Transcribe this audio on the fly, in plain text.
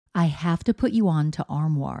I have to put you on to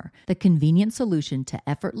Armoire, the convenient solution to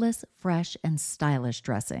effortless, fresh, and stylish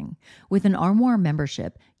dressing. With an Armoire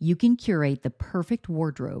membership, you can curate the perfect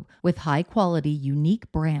wardrobe with high-quality,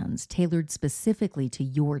 unique brands tailored specifically to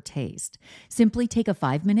your taste. Simply take a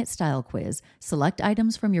 5-minute style quiz, select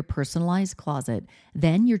items from your personalized closet,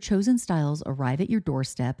 then your chosen styles arrive at your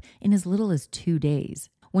doorstep in as little as 2 days.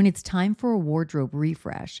 When it's time for a wardrobe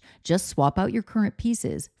refresh, just swap out your current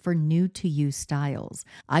pieces for new-to-you styles.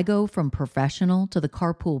 I go from professional to the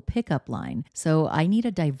carpool pickup line, so I need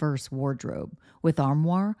a diverse wardrobe. With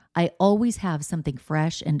Armoire, I always have something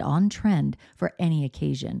fresh and on trend for any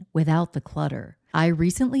occasion, without the clutter. I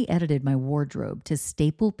recently edited my wardrobe to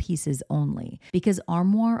staple pieces only because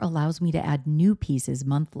Armoire allows me to add new pieces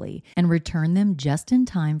monthly and return them just in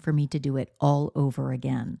time for me to do it all over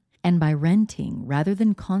again. And by renting rather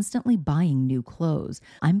than constantly buying new clothes,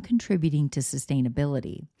 I'm contributing to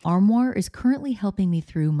sustainability. Armoire is currently helping me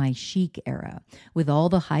through my chic era with all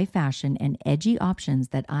the high fashion and edgy options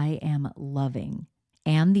that I am loving.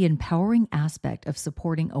 And the empowering aspect of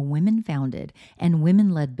supporting a women-founded and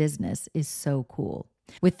women-led business is so cool.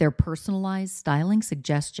 With their personalized styling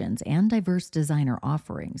suggestions and diverse designer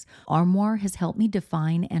offerings, Armoire has helped me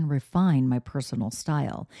define and refine my personal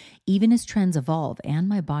style, even as trends evolve and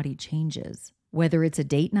my body changes. Whether it's a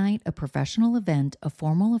date night, a professional event, a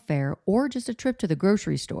formal affair, or just a trip to the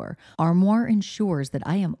grocery store, Armoire ensures that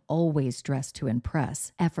I am always dressed to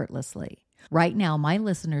impress effortlessly. Right now, my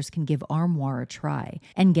listeners can give Armoire a try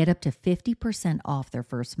and get up to 50% off their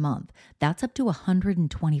first month. That's up to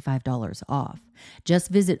 $125 off. Just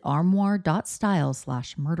visit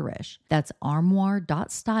armoire.style/murderish. That's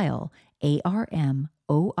armoire.style,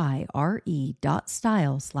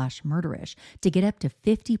 ARMOIRE.style/murderish to get up to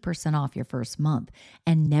 50% off your first month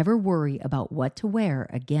and never worry about what to wear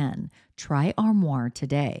again. Try Armoire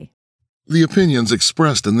today. The opinions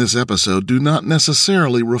expressed in this episode do not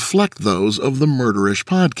necessarily reflect those of the Murderish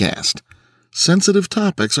podcast. Sensitive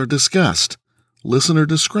topics are discussed. Listener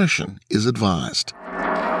discretion is advised.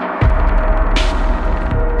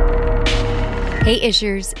 Hey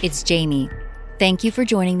Ishers, it's Jamie. Thank you for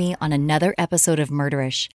joining me on another episode of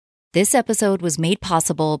Murderish. This episode was made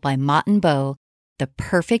possible by Mott & Bow, the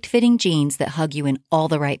perfect fitting jeans that hug you in all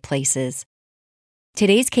the right places.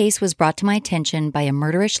 Today's case was brought to my attention by a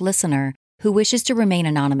Murderish listener who wishes to remain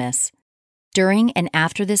anonymous. During and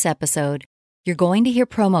after this episode, you're going to hear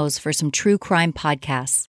promos for some true crime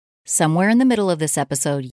podcasts. Somewhere in the middle of this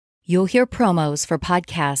episode, you'll hear promos for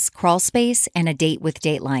podcasts Crawlspace and A Date with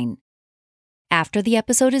Dateline. After the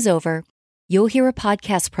episode is over, you'll hear a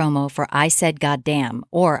podcast promo for I Said Goddamn,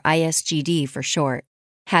 or ISGD for short.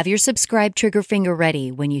 Have your subscribe trigger finger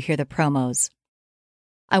ready when you hear the promos.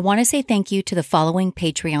 I want to say thank you to the following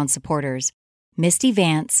Patreon supporters: Misty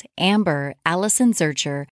Vance, Amber, Allison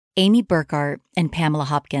Zurcher, Amy Burkhart, and Pamela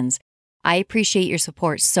Hopkins. I appreciate your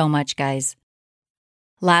support so much, guys.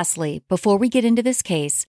 Lastly, before we get into this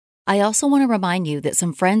case, I also want to remind you that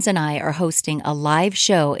some friends and I are hosting a live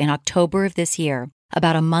show in October of this year,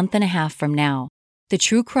 about a month and a half from now. The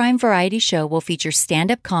True Crime Variety Show will feature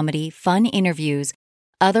stand-up comedy, fun interviews,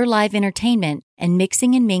 other live entertainment, and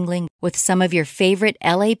mixing and mingling with some of your favorite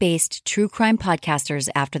LA-based true crime podcasters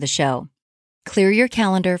after the show. Clear your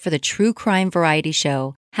calendar for the True Crime Variety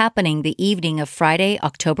Show happening the evening of Friday,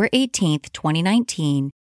 October 18th,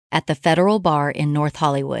 2019 at the Federal Bar in North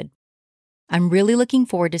Hollywood. I'm really looking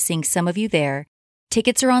forward to seeing some of you there.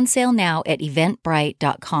 Tickets are on sale now at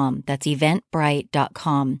eventbrite.com. That's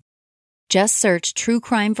eventbrite.com. Just search True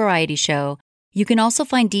Crime Variety Show. You can also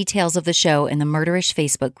find details of the show in the Murderish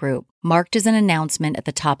Facebook group, marked as an announcement at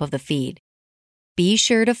the top of the feed. Be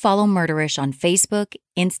sure to follow Murderish on Facebook,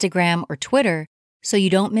 Instagram, or Twitter so you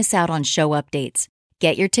don't miss out on show updates.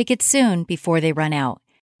 Get your tickets soon before they run out.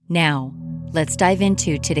 Now, let's dive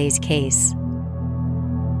into today's case.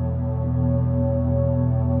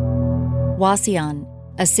 Wauseon,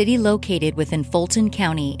 a city located within Fulton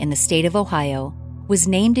County in the state of Ohio, was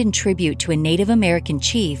named in tribute to a Native American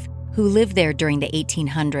chief who lived there during the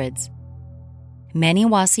 1800s. Many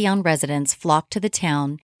Wauseon residents flocked to the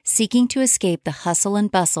town, seeking to escape the hustle and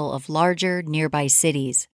bustle of larger, nearby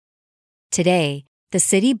cities. Today, the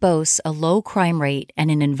city boasts a low crime rate and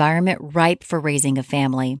an environment ripe for raising a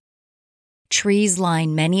family. Trees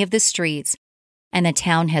line many of the streets, and the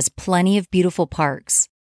town has plenty of beautiful parks.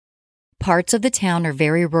 Parts of the town are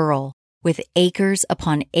very rural, with acres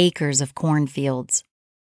upon acres of cornfields.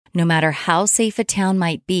 No matter how safe a town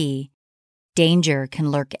might be, danger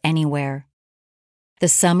can lurk anywhere. The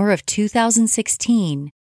summer of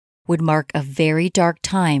 2016 would mark a very dark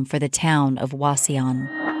time for the town of Wauseon.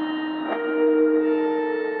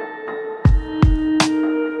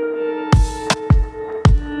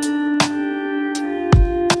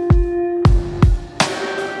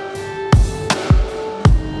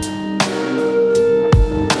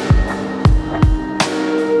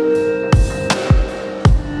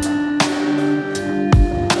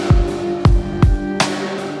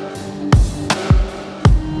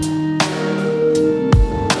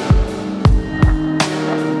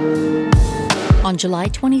 July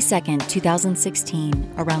 22,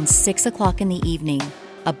 2016, around 6 o'clock in the evening,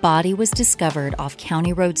 a body was discovered off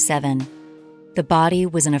County Road 7. The body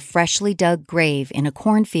was in a freshly dug grave in a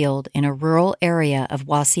cornfield in a rural area of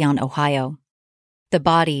Wauseon, Ohio. The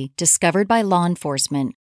body, discovered by law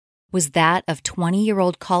enforcement, was that of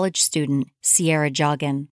 20-year-old college student Sierra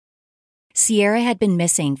Joggin. Sierra had been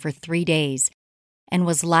missing for 3 days and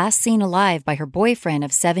was last seen alive by her boyfriend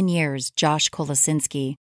of 7 years, Josh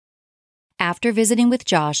Kolosinski. After visiting with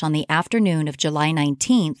Josh on the afternoon of July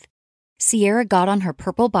 19th, Sierra got on her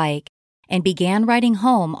purple bike and began riding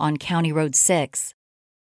home on County Road 6.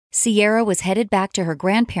 Sierra was headed back to her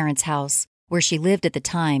grandparents' house, where she lived at the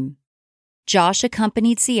time. Josh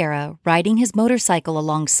accompanied Sierra, riding his motorcycle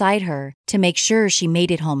alongside her to make sure she made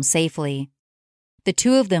it home safely. The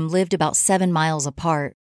two of them lived about 7 miles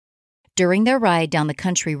apart. During their ride down the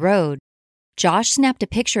country road, Josh snapped a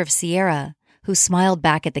picture of Sierra, who smiled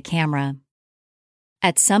back at the camera.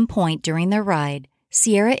 At some point during their ride,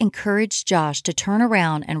 Sierra encouraged Josh to turn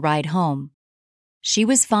around and ride home. She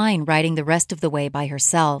was fine riding the rest of the way by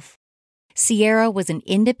herself. Sierra was an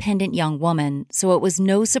independent young woman, so it was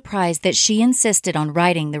no surprise that she insisted on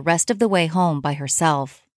riding the rest of the way home by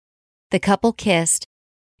herself. The couple kissed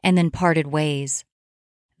and then parted ways.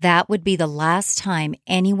 That would be the last time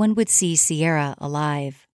anyone would see Sierra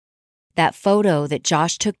alive. That photo that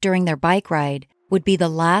Josh took during their bike ride would be the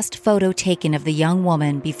last photo taken of the young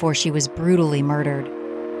woman before she was brutally murdered.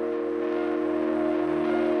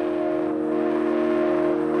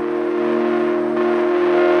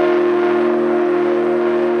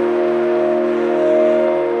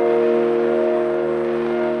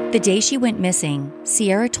 The day she went missing,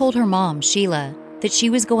 Sierra told her mom, Sheila, that she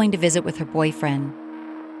was going to visit with her boyfriend.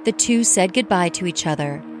 The two said goodbye to each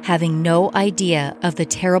other, having no idea of the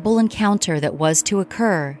terrible encounter that was to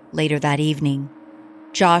occur later that evening.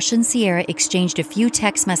 Josh and Sierra exchanged a few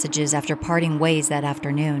text messages after parting ways that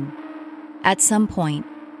afternoon. At some point,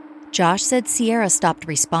 Josh said Sierra stopped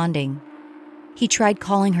responding. He tried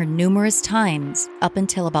calling her numerous times up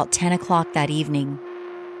until about 10 o'clock that evening.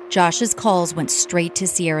 Josh's calls went straight to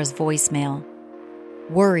Sierra's voicemail.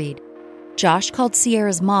 Worried, Josh called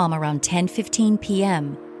Sierra's mom around 10:15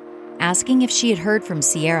 p.m., asking if she had heard from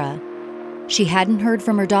Sierra. She hadn't heard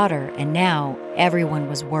from her daughter, and now everyone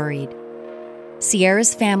was worried.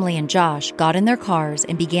 Sierra's family and Josh got in their cars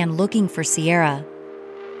and began looking for Sierra.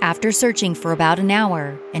 After searching for about an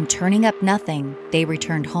hour and turning up nothing, they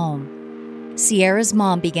returned home. Sierra's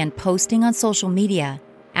mom began posting on social media,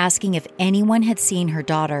 asking if anyone had seen her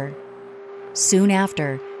daughter. Soon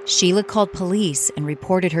after, Sheila called police and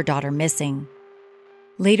reported her daughter missing.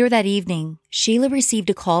 Later that evening, Sheila received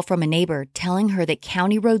a call from a neighbor telling her that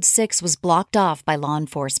County Road 6 was blocked off by law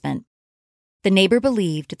enforcement. The neighbor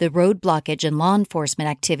believed the road blockage and law enforcement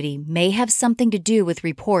activity may have something to do with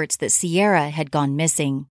reports that Sierra had gone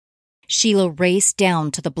missing. Sheila raced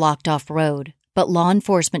down to the blocked-off road, but law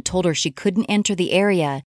enforcement told her she couldn't enter the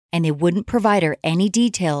area and they wouldn't provide her any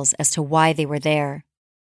details as to why they were there.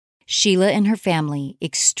 Sheila and her family,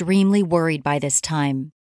 extremely worried by this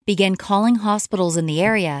time, began calling hospitals in the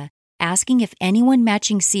area, asking if anyone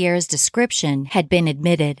matching Sierra's description had been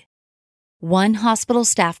admitted. One hospital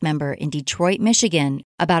staff member in Detroit, Michigan,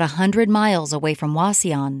 about 100 miles away from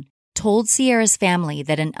Wauseon, told Sierra's family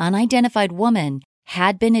that an unidentified woman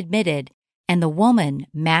had been admitted and the woman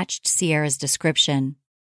matched Sierra's description.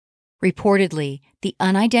 Reportedly, the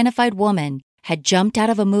unidentified woman had jumped out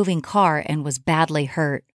of a moving car and was badly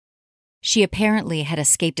hurt. She apparently had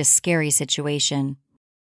escaped a scary situation.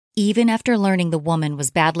 Even after learning the woman was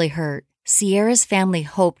badly hurt, Sierra's family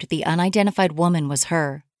hoped the unidentified woman was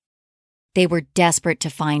her. They were desperate to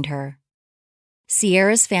find her.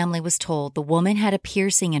 Sierra's family was told the woman had a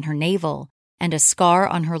piercing in her navel and a scar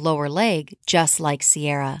on her lower leg, just like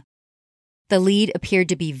Sierra. The lead appeared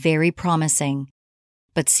to be very promising,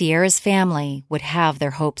 but Sierra's family would have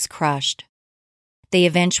their hopes crushed. They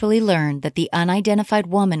eventually learned that the unidentified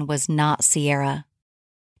woman was not Sierra.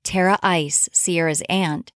 Tara Ice, Sierra's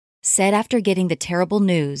aunt, said after getting the terrible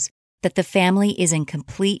news that the family is in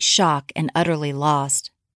complete shock and utterly lost.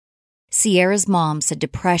 Sierra's mom said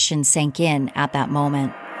depression sank in at that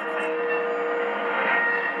moment.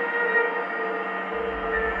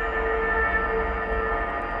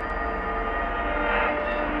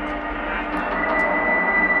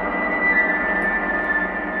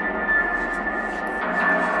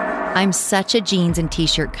 I'm such a jeans and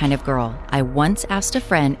t-shirt kind of girl. I once asked a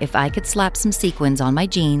friend if I could slap some sequins on my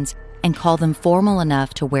jeans and call them formal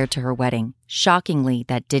enough to wear to her wedding. Shockingly,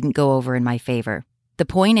 that didn't go over in my favor. The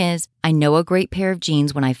point is, I know a great pair of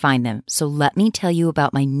jeans when I find them, so let me tell you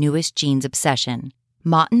about my newest jeans obsession.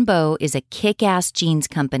 Mott & Bow is a kick-ass jeans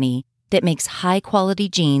company that makes high-quality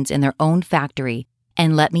jeans in their own factory,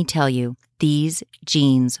 and let me tell you, these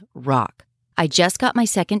jeans rock. I just got my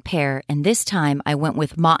second pair, and this time I went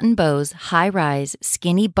with Mott & Bow's high-rise,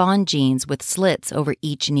 skinny bond jeans with slits over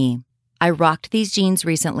each knee. I rocked these jeans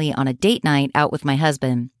recently on a date night out with my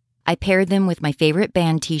husband. I paired them with my favorite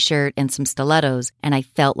band t-shirt and some stilettos, and I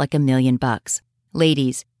felt like $1,000,000.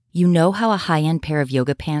 Ladies, you know how a high-end pair of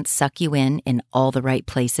yoga pants suck you in all the right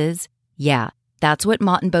places? Yeah, that's what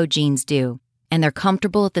Mott & Bow jeans do, and they're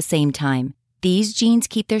comfortable at the same time. These jeans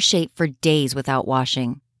keep their shape for days without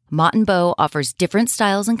washing. Mott & Bow offers different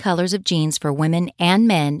styles and colors of jeans for women and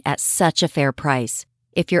men at such a fair price.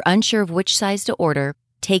 If you're unsure of which size to order,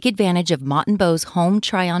 take advantage of Mott & Bow's Home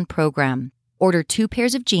Try-On program. Order 2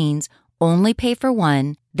 pairs of jeans, only pay for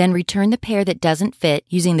one, then return the pair that doesn't fit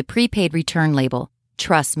using the prepaid return label.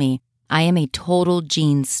 Trust me, I am a total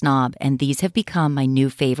jeans snob, and these have become my new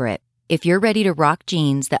favorite. If you're ready to rock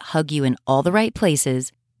jeans that hug you in all the right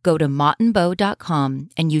places, go to mottandbow.com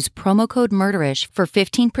and use promo code MURDERISH for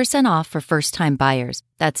 15% off for first-time buyers.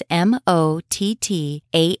 That's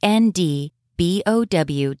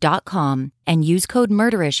mottandbow.com and use code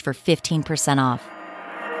MURDERISH for 15% off.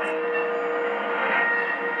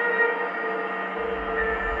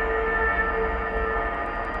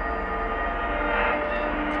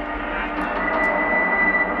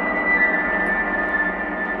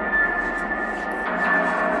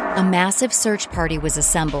 A massive search party was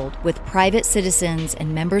assembled, with private citizens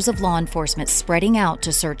and members of law enforcement spreading out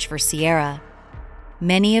to search for Sierra.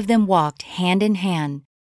 Many of them walked hand in hand,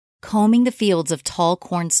 combing the fields of tall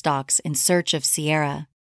corn stalks in search of Sierra.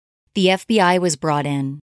 The FBI was brought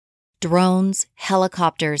in. Drones,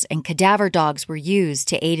 helicopters, and cadaver dogs were used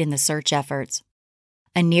to aid in the search efforts.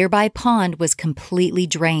 A nearby pond was completely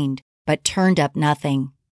drained, but turned up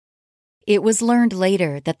nothing. It was learned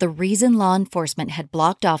later that the reason law enforcement had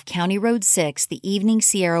blocked off County Road 6 the evening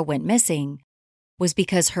Sierra went missing was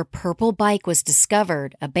because her purple bike was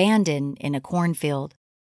discovered abandoned in a cornfield.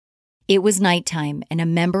 It was nighttime, and a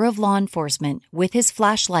member of law enforcement, with his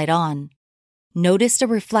flashlight on, noticed a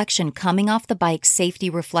reflection coming off the bike's safety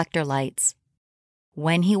reflector lights.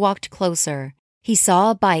 When he walked closer, he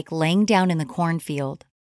saw a bike laying down in the cornfield.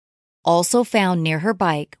 Also found near her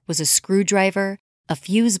bike was a screwdriver, a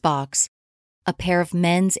fuse box, a pair of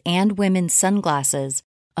men's and women's sunglasses,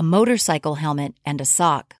 a motorcycle helmet, and a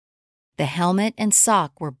sock. The helmet and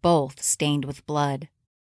sock were both stained with blood.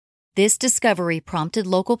 This discovery prompted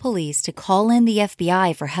local police to call in the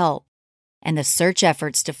FBI for help, and the search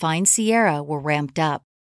efforts to find Sierra were ramped up.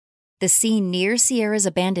 The scene near Sierra's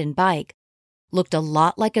abandoned bike looked a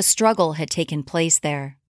lot like a struggle had taken place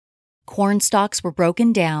there. Corn stalks were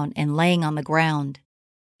broken down and laying on the ground.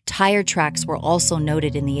 Tire tracks were also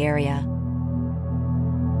noted in the area.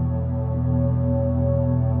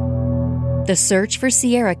 The search for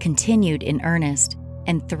Sierra continued in earnest,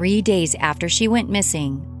 and 3 days after she went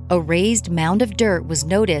missing, a raised mound of dirt was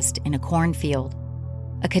noticed in a cornfield.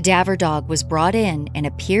 A cadaver dog was brought in and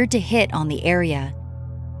appeared to hit on the area,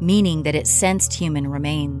 meaning that it sensed human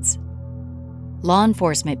remains. Law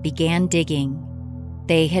enforcement began digging.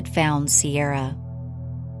 They had found Sierra.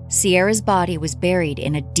 Sierra's body was buried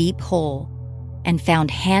in a deep hole and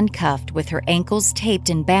found handcuffed with her ankles taped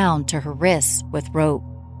and bound to her wrists with rope.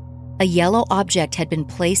 A yellow object had been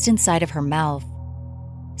placed inside of her mouth.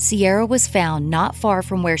 Sierra was found not far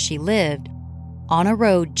from where she lived, on a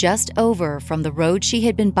road just over from the road she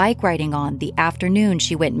had been bike riding on the afternoon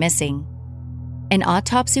she went missing. An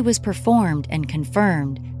autopsy was performed and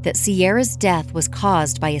confirmed that Sierra's death was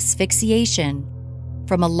caused by asphyxiation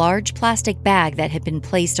from a large plastic bag that had been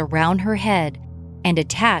placed around her head and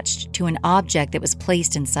attached to an object that was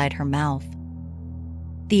placed inside her mouth.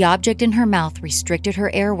 The object in her mouth restricted her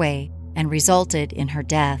airway and resulted in her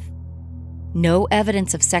death. No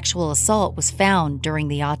evidence of sexual assault was found during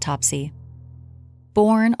the autopsy.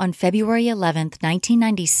 Born on February 11,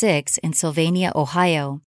 1996 in Sylvania,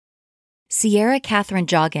 Ohio, Sierra Catherine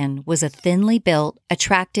Joggin was a thinly built,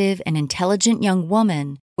 attractive, and intelligent young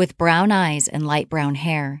woman with brown eyes and light brown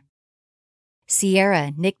hair.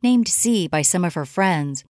 Sierra, nicknamed C by some of her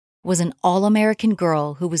friends, was an all-American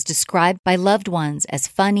girl who was described by loved ones as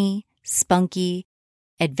funny, spunky,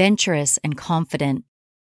 adventurous, and confident.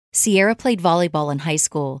 Sierra played volleyball in high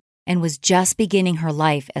school and was just beginning her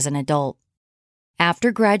life as an adult.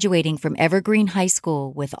 After graduating from Evergreen High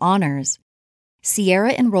School with honors,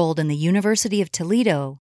 Sierra enrolled in the University of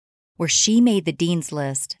Toledo, where she made the dean's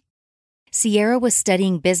list. Sierra was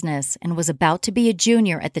studying business and was about to be a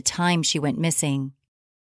junior at the time she went missing.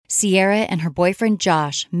 Sierra and her boyfriend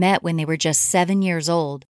Josh met when they were just 7 years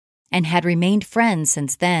old, and had remained friends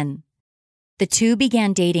since then. The two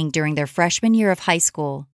began dating during their freshman year of high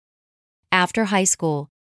school. After high school,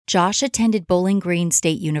 Josh attended Bowling Green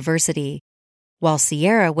State University, while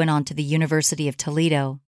Sierra went on to the University of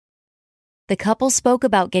Toledo. The couple spoke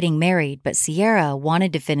about getting married, but Sierra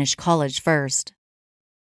wanted to finish college first.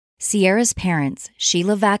 Sierra's parents,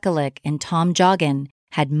 Sheila Vakulik and Tom Joggin,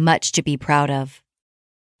 had much to be proud of.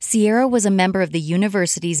 Sierra was a member of the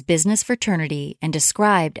university's business fraternity and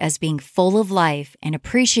described as being full of life and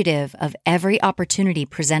appreciative of every opportunity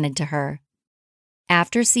presented to her.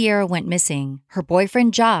 After Sierra went missing, her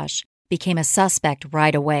boyfriend Josh became a suspect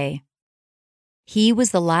right away. He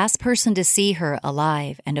was the last person to see her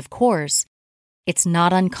alive, and of course, it's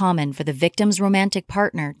not uncommon for the victim's romantic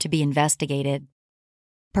partner to be investigated.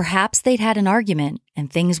 Perhaps they'd had an argument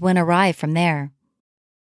and things went awry from there.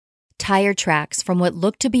 Tire tracks from what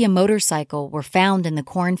looked to be a motorcycle were found in the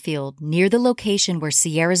cornfield near the location where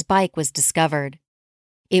Sierra's bike was discovered.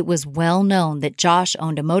 It was well known that Josh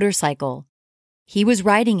owned a motorcycle. He was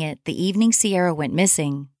riding it the evening Sierra went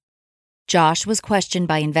missing. Josh was questioned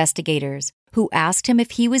by investigators, who asked him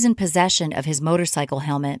if he was in possession of his motorcycle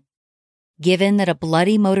helmet. Given that a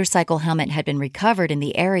bloody motorcycle helmet had been recovered in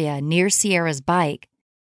the area near Sierra's bike,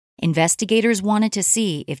 investigators wanted to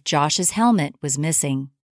see if Josh's helmet was missing.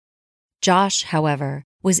 Josh, however,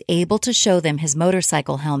 was able to show them his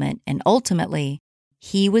motorcycle helmet, and ultimately,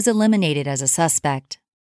 he was eliminated as a suspect.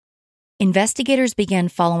 Investigators began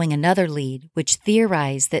following another lead, which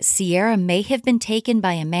theorized that Sierra may have been taken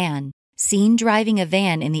by a man seen driving a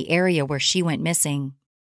van in the area where she went missing.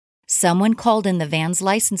 Someone called in the van's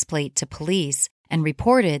license plate to police and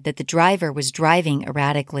reported that the driver was driving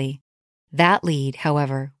erratically. That lead,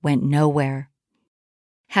 however, went nowhere.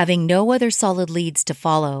 Having no other solid leads to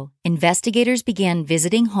follow, investigators began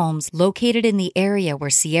visiting homes located in the area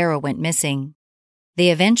where Sierra went missing.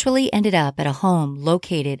 They eventually ended up at a home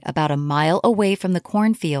located about a mile away from the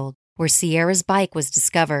cornfield where Sierra's bike was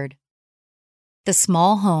discovered. The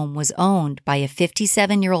small home was owned by a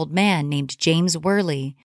 57-year-old man named James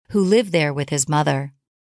Worley, who lived there with his mother.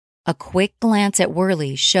 A quick glance at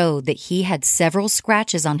Worley showed that he had several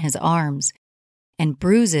scratches on his arms and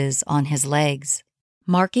bruises on his legs,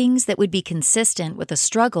 markings that would be consistent with a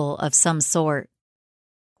struggle of some sort.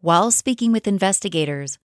 While speaking with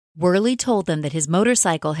investigators, Worley told them that his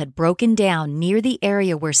motorcycle had broken down near the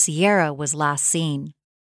area where Sierra was last seen.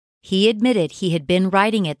 He admitted he had been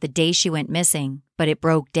riding it the day she went missing, but it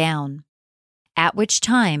broke down. At which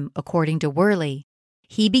time, according to Worley,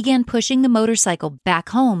 he began pushing the motorcycle back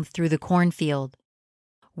home through the cornfield.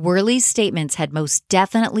 Worley's statements had most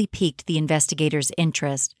definitely piqued the investigators'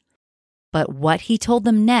 interest, but what he told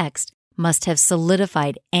them next must have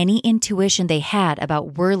solidified any intuition they had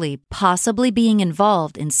about Worley possibly being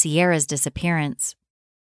involved in Sierra's disappearance.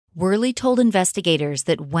 Worley told investigators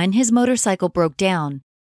that when his motorcycle broke down,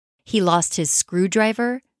 he lost his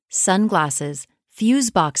screwdriver, sunglasses,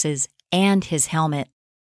 fuse boxes, and his helmet.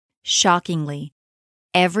 Shockingly,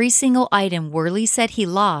 every single item Worley said he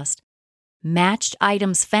lost matched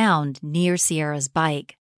items found near Sierra's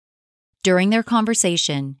bike. During their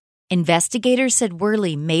conversation, investigators said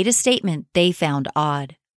Worley made a statement they found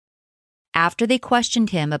odd. After they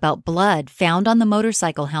questioned him about blood found on the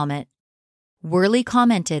motorcycle helmet, Worley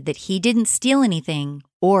commented that he didn't steal anything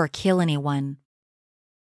or kill anyone.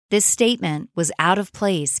 This statement was out of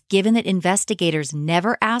place given that investigators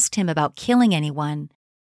never asked him about killing anyone,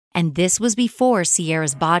 and this was before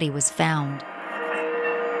Sierra's body was found.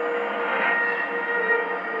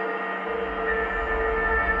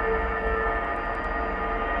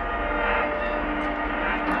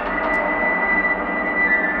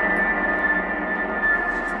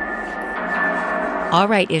 All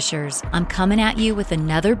right, Ishers, I'm coming at you with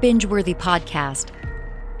another binge-worthy podcast.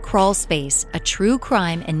 Crawl Space, a true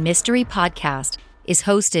crime and mystery podcast, is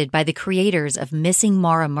hosted by the creators of Missing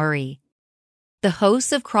Maura Murray. The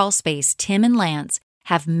hosts of Crawl Space, Tim and Lance,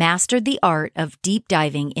 have mastered the art of deep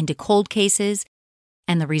diving into cold cases,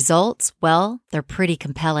 and the results, well, they're pretty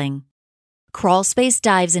compelling. Crawl Space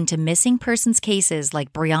dives into missing persons cases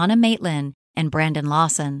like Brianna Maitland and Brandon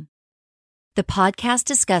Lawson. The podcast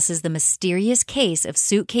discusses the mysterious case of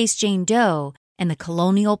Suitcase Jane Doe and the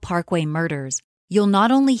Colonial Parkway murders. You'll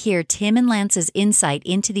not only hear Tim and Lance's insight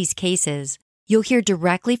into these cases, you'll hear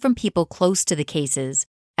directly from people close to the cases,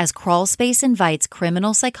 as Crawl Space invites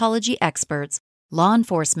criminal psychology experts, law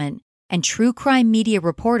enforcement, and true crime media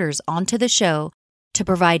reporters onto the show to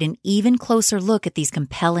provide an even closer look at these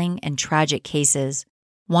compelling and tragic cases.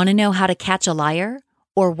 Want to know how to catch a liar?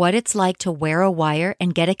 Or what it's like to wear a wire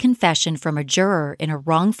and get a confession from a juror in a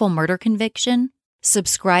wrongful murder conviction?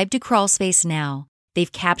 Subscribe to Crawl Space now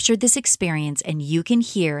They've captured this experience and you can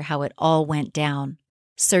hear how it all went down.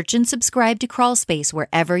 Search and subscribe to Crawlspace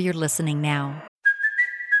wherever you're listening now.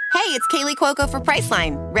 Hey, it's Kaylee Cuoco for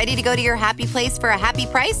Priceline. Ready to go to your happy place for a happy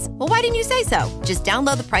price? Well, why didn't you say so? Just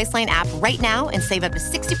download the Priceline app right now and save up to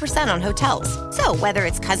 60% on hotels. So whether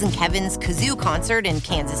it's Cousin Kevin's Kazoo Concert in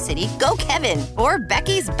Kansas City, go Kevin, or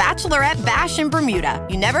Becky's Bachelorette Bash in Bermuda,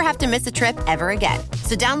 you never have to miss a trip ever again.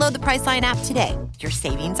 So download the Priceline app today. Your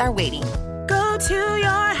savings are waiting. Go to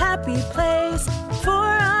your happy place for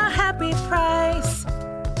a happy price.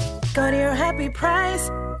 Go to your happy price,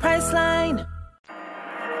 Priceline.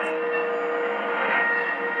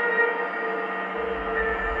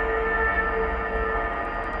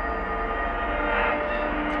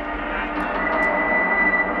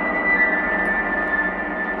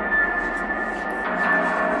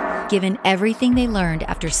 Given everything they learned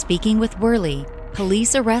after speaking with Worley,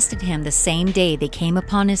 police arrested him the same day they came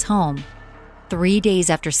upon his home, 3 days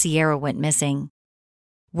after Sierra went missing.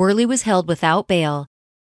 Worley was held without bail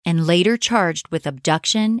and later charged with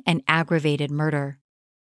abduction and aggravated murder.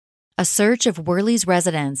 A search of Worley's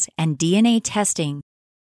residence and DNA testing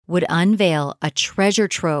would unveil a treasure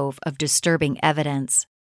trove of disturbing evidence.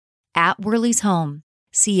 At Worley's home,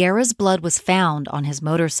 Sierra's blood was found on his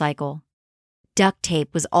motorcycle. Duct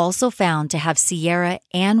tape was also found to have Sierra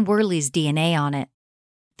and Worley's DNA on it.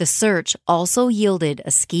 The search also yielded a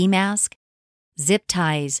ski mask, zip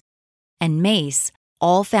ties, and mace,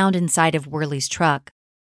 all found inside of Worley's truck.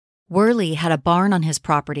 Worley had a barn on his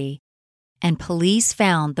property, and police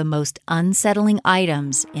found the most unsettling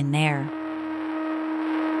items in there.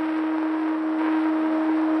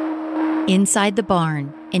 Inside the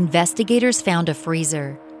barn, investigators found a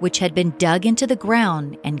freezer, which had been dug into the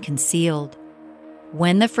ground and concealed.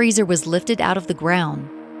 When the freezer was lifted out of the ground,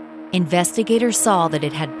 investigators saw that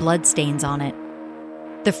it had bloodstains on it.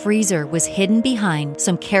 The freezer was hidden behind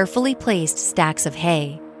some carefully placed stacks of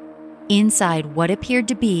hay, inside what appeared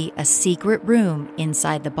to be a secret room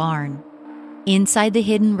inside the barn. Inside the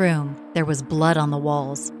hidden room, there was blood on the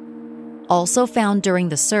walls. Also found during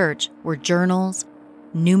the search were journals,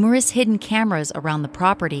 numerous hidden cameras around the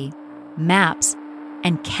property, maps,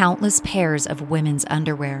 and countless pairs of women's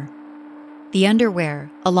underwear. The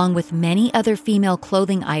underwear, along with many other female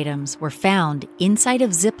clothing items, were found inside of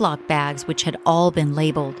Ziploc bags which had all been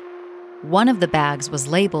labeled. One of the bags was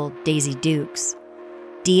labeled Daisy Dukes.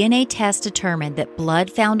 DNA tests determined that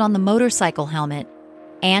blood found on the motorcycle helmet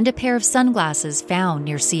and a pair of sunglasses found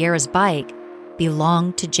near Sierra's bike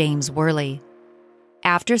belonged to James Worley.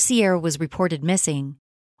 After Sierra was reported missing,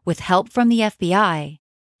 with help from the FBI,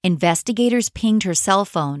 investigators pinged her cell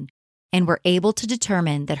phone and were able to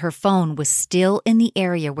determine that her phone was still in the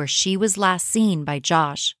area where she was last seen by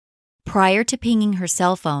Josh. Prior to pinging her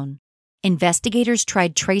cell phone, investigators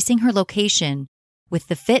tried tracing her location with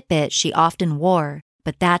the Fitbit she often wore,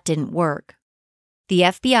 but that didn't work. The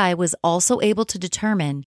FBI was also able to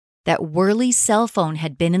determine that Worley's cell phone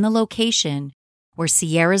had been in the location where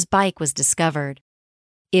Sierra's bike was discovered.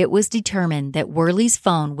 It was determined that Worley's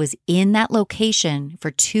phone was in that location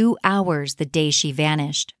for 2 hours the day she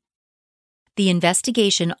vanished. The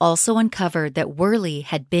investigation also uncovered that Worley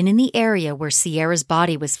had been in the area where Sierra's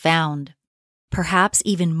body was found. Perhaps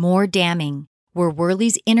even more damning were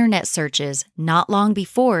Worley's internet searches not long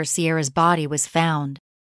before Sierra's body was found.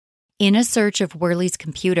 In a search of Worley's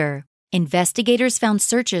computer, investigators found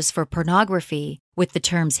searches for pornography with the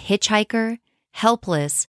terms hitchhiker,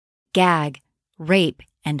 helpless, gag, rape,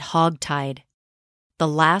 and hogtied. The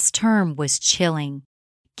last term was chilling,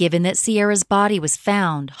 given that Sierra's body was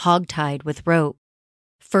found hogtied with rope.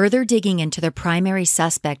 Further digging into the primary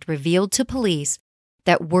suspect revealed to police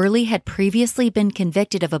that Worley had previously been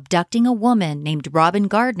convicted of abducting a woman named Robin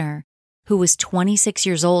Gardner, who was 26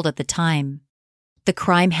 years old at the time. The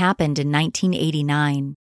crime happened in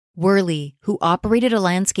 1989. Worley, who operated a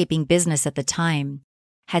landscaping business at the time,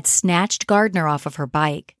 had snatched Gardner off of her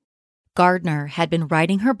bike. Gardner had been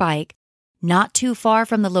riding her bike not too far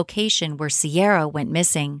from the location where Sierra went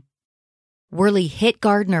missing. Worley hit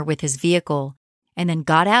Gardner with his vehicle and then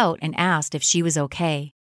got out and asked if she was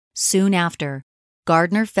okay. Soon after,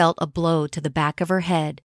 Gardner felt a blow to the back of her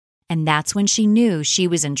head, and that's when she knew she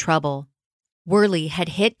was in trouble. Worley had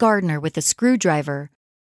hit Gardner with a screwdriver,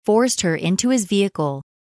 forced her into his vehicle,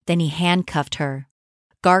 then he handcuffed her.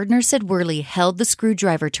 Gardner said Worley held the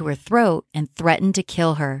screwdriver to her throat and threatened to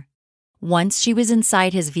kill her. Once she was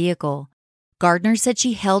inside his vehicle, Gardner said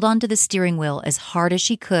she held onto the steering wheel as hard as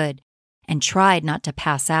she could and tried not to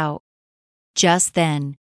pass out. Just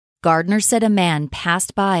then, Gardner said a man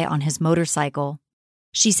passed by on his motorcycle.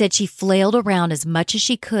 She said she flailed around as much as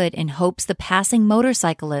she could in hopes the passing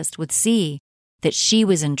motorcyclist would see that she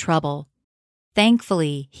was in trouble.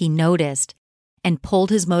 Thankfully, he noticed and pulled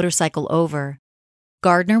his motorcycle over.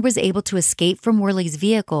 Gardner was able to escape from Worley's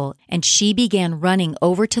vehicle, and she began running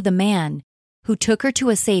over to the man, who took her to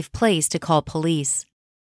a safe place to call police.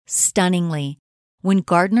 Stunningly, when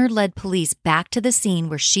Gardner led police back to the scene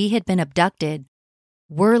where she had been abducted,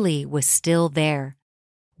 Worley was still there.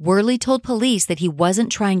 Worley told police that he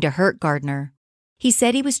wasn't trying to hurt Gardner. He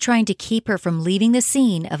said he was trying to keep her from leaving the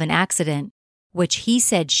scene of an accident, which he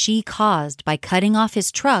said she caused by cutting off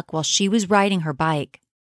his truck while she was riding her bike.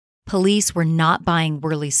 Police were not buying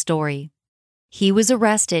Worley's story. He was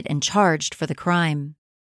arrested and charged for the crime.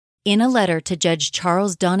 In a letter to Judge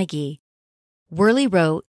Charles Donaghy, Worley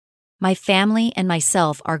wrote, "My family and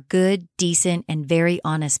myself are good, decent, and very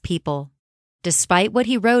honest people." Despite what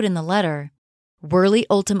he wrote in the letter, Worley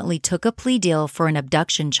ultimately took a plea deal for an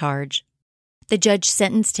abduction charge. The judge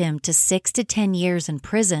sentenced him to 6 to 10 years in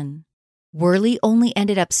prison. Worley only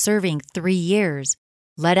ended up serving 3 years,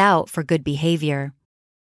 let out for good behavior.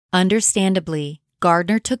 Understandably,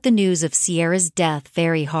 Gardner took the news of Sierra's death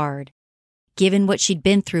very hard, given what she'd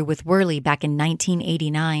been through with Worley back in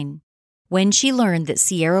 1989. When she learned that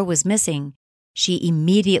Sierra was missing, she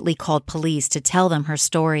immediately called police to tell them her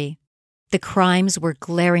story. The crimes were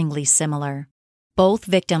glaringly similar. Both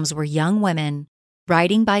victims were young women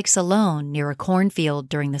riding bikes alone near a cornfield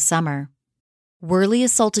during the summer. Worley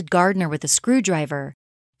assaulted Gardner with a screwdriver,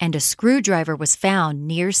 and a screwdriver was found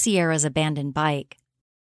near Sierra's abandoned bike.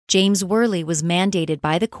 James Worley was mandated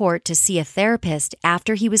by the court to see a therapist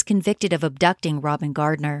after he was convicted of abducting Robin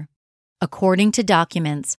Gardner. According to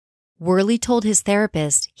documents, Worley told his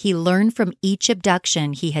therapist he learned from each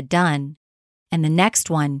abduction he had done, and the next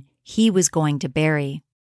one he was going to bury.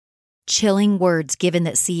 Chilling words given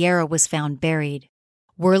that Sierra was found buried.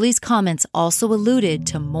 Worley's comments also alluded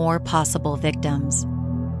to more possible victims.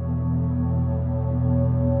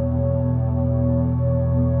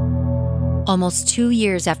 Almost 2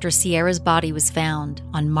 years after Sierra's body was found,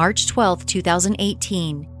 on March 12,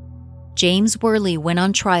 2018, James Worley went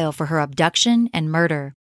on trial for her abduction and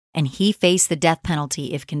murder, and he faced the death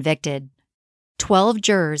penalty if convicted. 12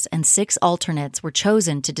 jurors and 6 alternates were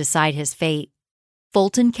chosen to decide his fate.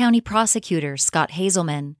 Fulton County Prosecutor Scott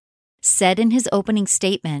Hazelman said in his opening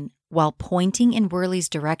statement, while pointing in Worley's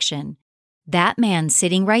direction, "That man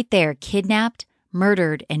sitting right there kidnapped,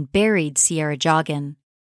 murdered, and buried Sierra Joggin."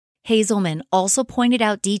 Hazelman also pointed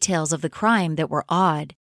out details of the crime that were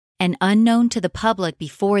odd and unknown to the public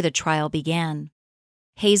before the trial began.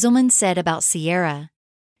 Hazelman said about Sierra,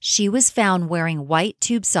 "She was found wearing white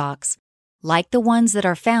tube socks, like the ones that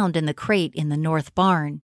are found in the crate in the north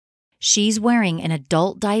barn. She's wearing an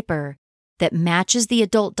adult diaper that matches the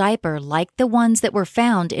adult diaper like the ones that were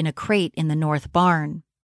found in a crate in the north barn."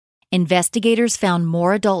 Investigators found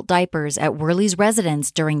more adult diapers at Worley's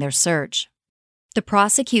residence during their search. The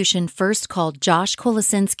prosecution first called Josh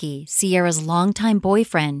Kolasinski, Sierra's longtime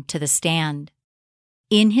boyfriend, to the stand.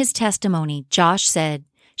 In his testimony, Josh said,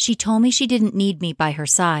 "She told me she didn't need me by her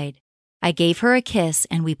side. I gave her a kiss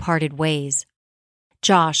and we parted ways."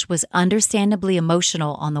 Josh was understandably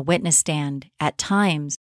emotional on the witness stand, at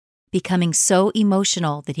times, becoming so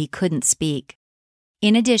emotional that he couldn't speak.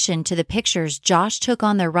 In addition to the pictures Josh took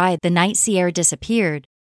on their ride the night Sierra disappeared,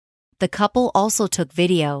 the couple also took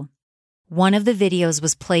video. One of the videos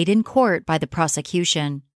was played in court by the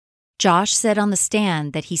prosecution. Josh said on the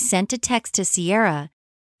stand that he sent a text to Sierra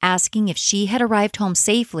asking if she had arrived home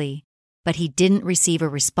safely, but he didn't receive a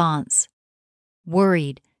response.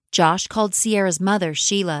 Worried, Josh called Sierra's mother,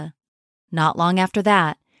 Sheila. Not long after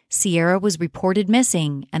that, Sierra was reported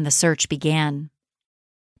missing and the search began.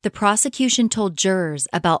 The prosecution told jurors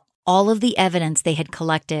about all of the evidence they had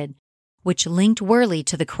collected, which linked Worley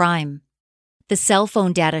to the crime. The cell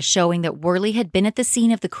phone data showing that Worley had been at the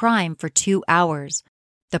scene of the crime for 2 hours,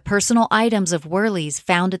 the personal items of Worley's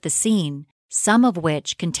found at the scene, some of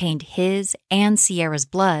which contained his and Sierra's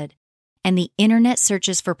blood, and the internet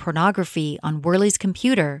searches for pornography on Worley's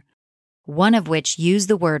computer, one of which used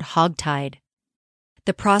the word hogtied.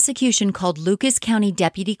 The prosecution called Lucas County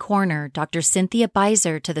Deputy Coroner Dr. Cynthia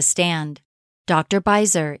Beiser to the stand. Dr.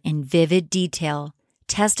 Beiser, in vivid detail,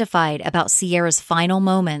 testified about Sierra's final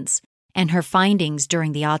moments and her findings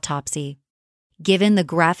during the autopsy. Given the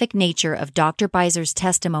graphic nature of Dr. Beiser's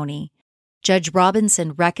testimony, Judge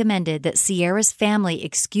Robinson recommended that Sierra's family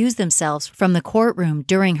excuse themselves from the courtroom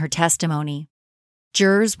during her testimony.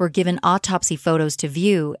 Jurors were given autopsy photos to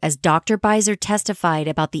view as Dr. Beiser testified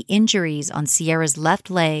about the injuries on Sierra's left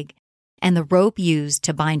leg and the rope used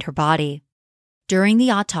to bind her body. During the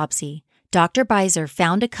autopsy, Dr. Beiser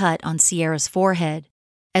found a cut on Sierra's forehead,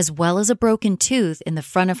 as well as a broken tooth in the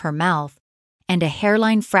front of her mouth and a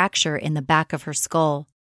hairline fracture in the back of her skull.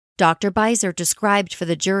 Dr. Beiser described for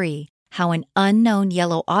the jury how an unknown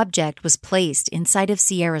yellow object was placed inside of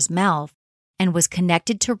Sierra's mouth and was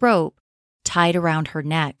connected to rope tied around her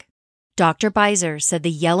neck. Dr. Beiser said the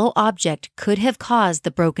yellow object could have caused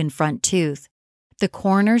the broken front tooth. The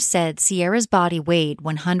coroner said Sierra's body weighed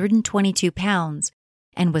 122 pounds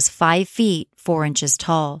and was 5 feet 4 inches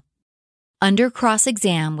tall. Under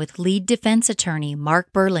cross-exam with lead defense attorney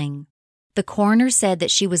Mark Burling, the coroner said that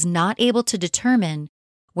she was not able to determine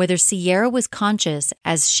whether Sierra was conscious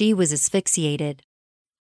as she was asphyxiated.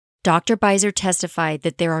 Dr. Beiser testified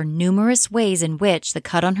that there are numerous ways in which the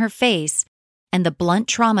cut on her face and the blunt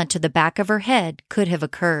trauma to the back of her head could have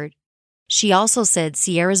occurred. She also said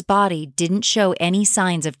Sierra's body didn't show any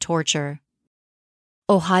signs of torture.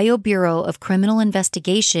 Ohio Bureau of Criminal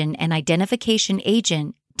Investigation and Identification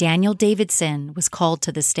agent Daniel Davidson was called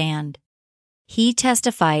to the stand. He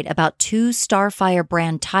testified about 2 Starfire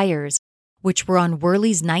brand tires which were on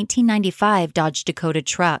Worley's 1995 Dodge Dakota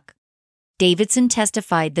truck. Davidson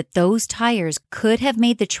testified that those tires could have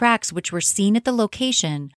made the tracks which were seen at the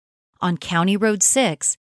location on County Road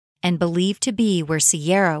 6 and believed to be where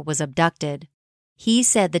Sierra was abducted. He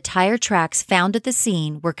said the tire tracks found at the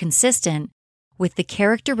scene were consistent with the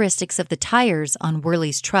characteristics of the tires on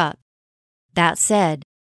Worley's truck. That said,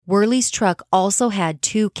 Worley's truck also had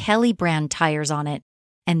 2 Kelly brand tires on it,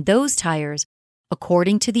 and those tires,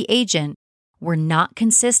 according to the agent, were not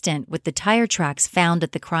consistent with the tire tracks found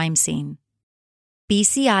at the crime scene.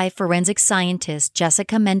 BCI forensic scientist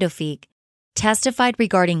Jessica Mendofique testified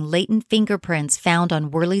regarding latent fingerprints found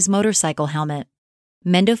on Worley's motorcycle helmet.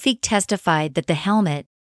 Mendofique testified that the helmet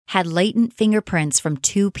had latent fingerprints from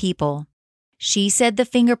 2 people. She said the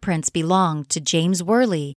fingerprints belonged to James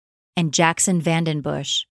Worley and Jackson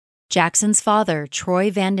Vandenbush. Jackson's father,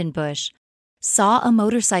 Troy Vandenbush, saw a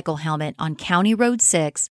motorcycle helmet on County Road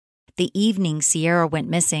 6 the evening Sierra went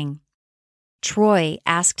missing. Troy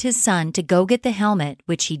asked his son to go get the helmet,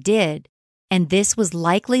 which he did, and this was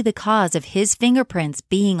likely the cause of his fingerprints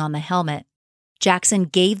being on the helmet. Jackson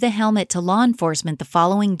gave the helmet to law enforcement the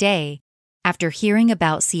following day after hearing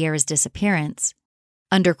about Sierra's disappearance.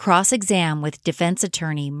 Under cross-exam with defense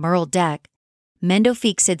attorney Merle Deck,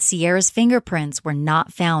 Mendofique said Sierra's fingerprints were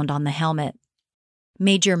not found on the helmet.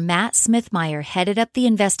 Major Matt Smithmeyer headed up the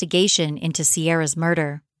investigation into Sierra's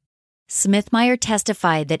murder. Smithmeyer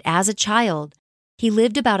testified that as a child, he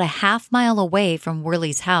lived about a half-mile away from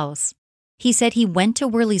Worley's house. He said he went to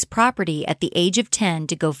Worley's property at the age of 10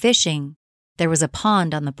 to go fishing. There was a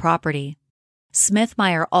pond on the property.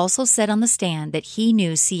 Smithmeyer also said on the stand that he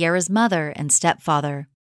knew Sierra's mother and stepfather.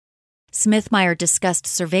 Smithmeyer discussed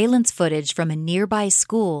surveillance footage from a nearby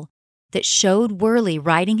school that showed Worley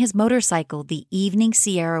riding his motorcycle the evening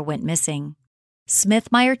Sierra went missing.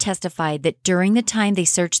 Smithmeyer testified that during the time they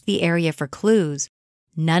searched the area for clues,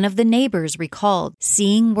 none of the neighbors recalled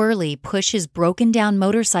seeing Worley push his broken-down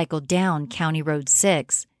motorcycle down County Road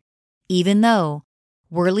 6, even though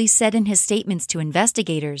Worley said in his statements to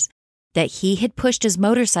investigators that he had pushed his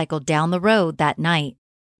motorcycle down the road that night.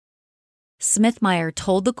 Smithmeyer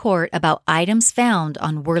told the court about items found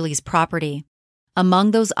on Worley's property.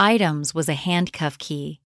 Among those items was a handcuff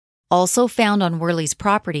key. Also found on Worley's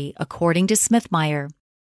property, according to Smithmeyer,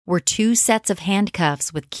 were 2 sets of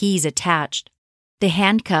handcuffs with keys attached. The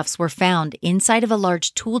handcuffs were found inside of a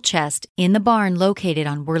large tool chest in the barn located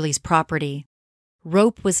on Worley's property.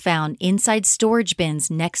 Rope was found inside storage bins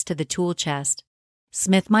next to the tool chest.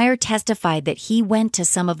 Smithmeyer testified that he went to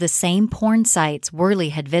some of the same porn sites Worley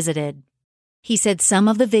had visited. He said some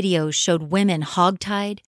of the videos showed women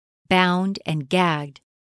hogtied, bound, and gagged,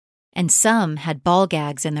 and some had ball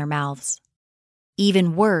gags in their mouths.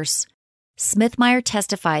 Even worse, Smithmeyer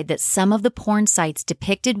testified that some of the porn sites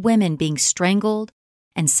depicted women being strangled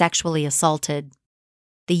and sexually assaulted.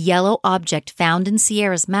 The yellow object found in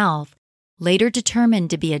Sierra's mouth, later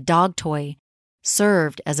determined to be a dog toy,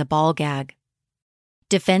 served as a ball gag.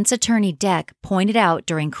 Defense attorney Deck pointed out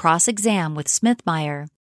during cross-exam with Smithmeyer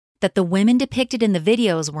that the women depicted in the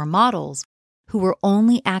videos were models who were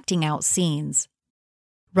only acting out scenes.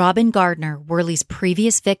 Robin Gardner, Worley's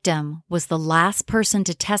previous victim, was the last person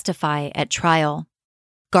to testify at trial.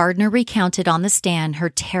 Gardner recounted on the stand her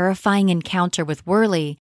terrifying encounter with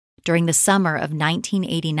Worley during the summer of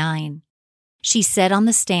 1989. She said on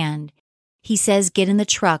the stand, "He says, 'Get in the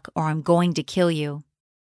truck or I'm going to kill you.'"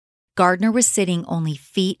 Gardner was sitting only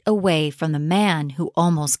feet away from the man who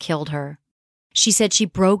almost killed her. She said she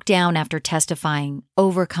broke down after testifying,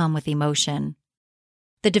 overcome with emotion.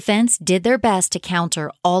 The defense did their best to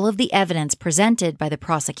counter all of the evidence presented by the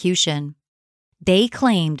prosecution. They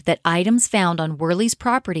claimed that items found on Worley's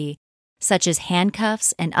property, such as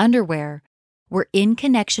handcuffs and underwear, were in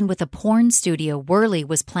connection with a porn studio Worley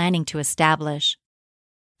was planning to establish.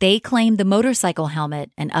 They claimed the motorcycle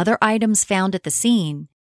helmet and other items found at the scene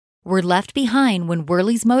were left behind when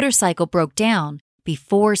Worley's motorcycle broke down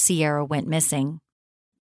before Sierra went missing.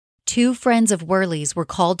 2 friends of Worley's were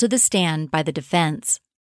called to the stand by the defense.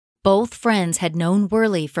 Both friends had known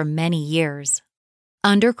Worley for many years.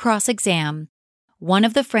 Under cross-exam, one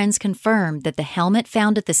of the friends confirmed that the helmet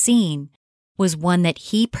found at the scene was one that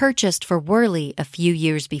he purchased for Worley a few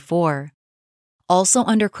years before. Also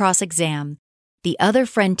under cross-exam, the other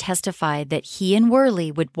friend testified that he and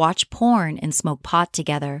Worley would watch porn and smoke pot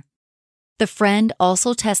together. The friend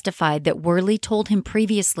also testified that Worley told him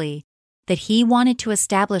previously that he wanted to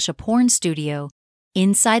establish a porn studio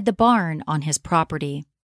inside the barn on his property.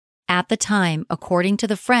 At the time, according to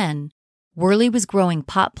the friend, Worley was growing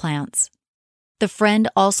pot plants. The friend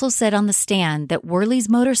also said on the stand that Worley's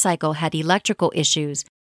motorcycle had electrical issues,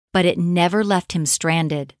 but it never left him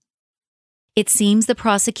stranded. It seems the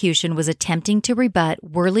prosecution was attempting to rebut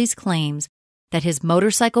Worley's claims that his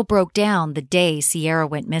motorcycle broke down the day Sierra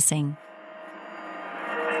went missing.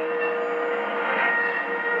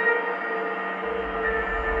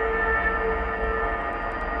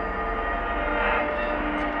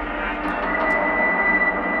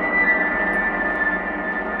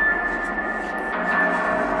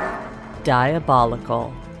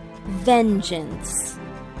 Diabolical. Vengeance.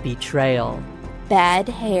 Betrayal. Bad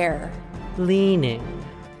hair. Leaning.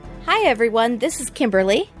 Hi everyone, this is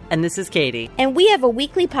Kimberly. And this is Katie. And we have a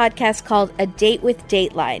weekly podcast called A Date with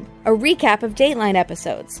Dateline, a recap of Dateline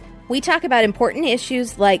episodes. We talk about important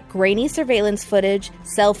issues like grainy surveillance footage,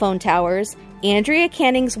 cell phone towers, Andrea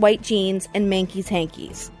Canning's white jeans, and Mankey's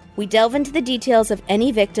hankies. We delve into the details of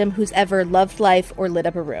any victim who's ever loved life or lit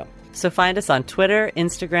up a room. So find us on Twitter,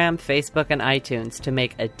 Instagram, Facebook, and iTunes to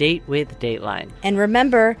make A Date with Dateline. And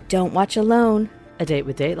remember, don't watch alone. A Date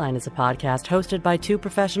with Dateline is a podcast hosted by 2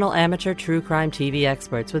 professional amateur true crime TV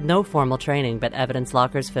experts with no formal training but evidence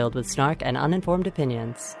lockers filled with snark and uninformed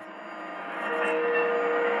opinions.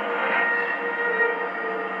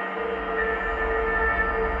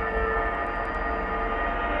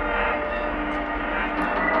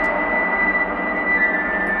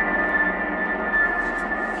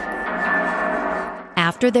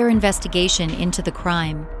 After their investigation into the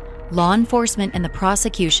crime, law enforcement and the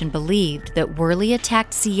prosecution believed that Worley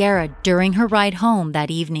attacked Sierra during her ride home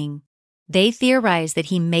that evening. They theorized that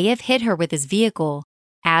he may have hit her with his vehicle,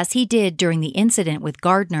 as he did during the incident with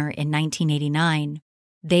Gardner in 1989.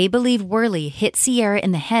 They believe Worley hit Sierra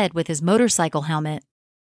in the head with his motorcycle helmet,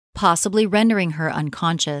 possibly rendering her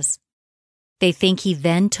unconscious. They think he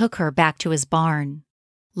then took her back to his barn.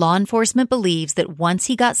 Law enforcement believes that once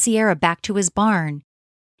he got Sierra back to his barn,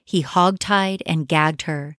 he hogtied and gagged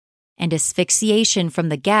her, and asphyxiation from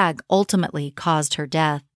the gag ultimately caused her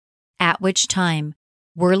death, at which time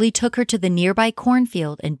Worley took her to the nearby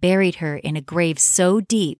cornfield and buried her in a grave so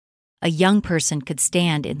deep a young person could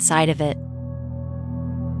stand inside of it.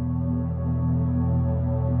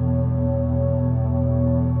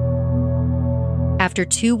 After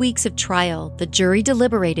 2 weeks of trial, the jury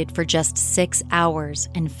deliberated for just 6 hours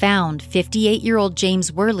and found 58-year-old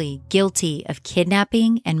James Worley guilty of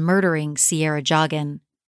kidnapping and murdering Sierra Joggin.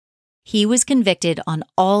 He was convicted on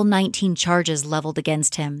all 19 charges leveled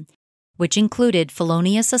against him, which included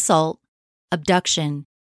felonious assault, abduction,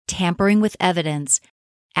 tampering with evidence,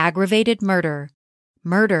 aggravated murder,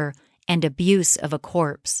 and abuse of a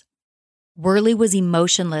corpse. Worley was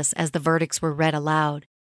emotionless as the verdicts were read aloud.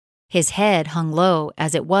 His head hung low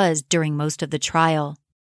as it was during most of the trial.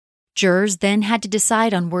 Jurors then had to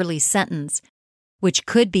decide on Worley's sentence, which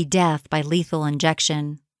could be death by lethal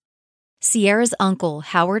injection. Sierra's uncle,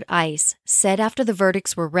 Howard Ice, said after the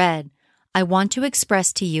verdicts were read, "I want to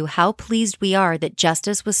express to you how pleased we are that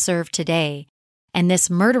justice was served today, and this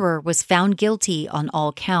murderer was found guilty on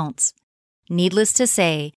all counts. Needless to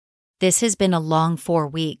say, this has been a long 4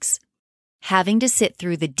 weeks. Having to sit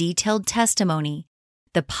through the detailed testimony,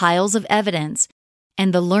 the piles of evidence,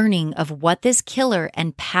 and the learning of what this killer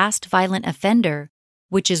and past violent offender,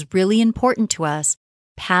 which is really important to us,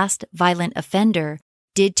 past violent offender,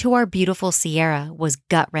 did to our beautiful Sierra was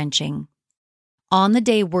gut-wrenching." On the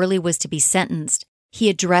day Worley was to be sentenced, he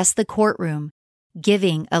addressed the courtroom,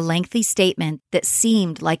 giving a lengthy statement that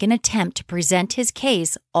seemed like an attempt to present his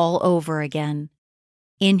case all over again.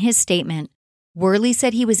 In his statement, Worley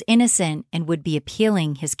said he was innocent and would be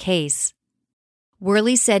appealing his case.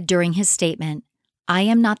 Worley said during his statement, "I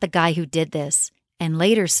am not the guy who did this," and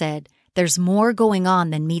later said, "There's more going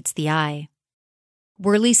on than meets the eye."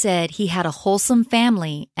 Worley said he had a wholesome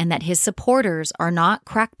family and that his supporters are not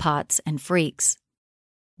crackpots and freaks.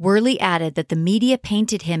 Worley added that the media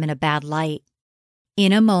painted him in a bad light.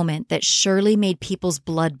 In a moment that surely made people's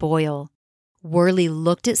blood boil, Worley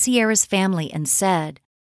looked at Sierra's family and said,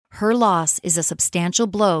 "Her loss is a substantial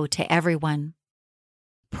blow to everyone."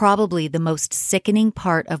 Probably the most sickening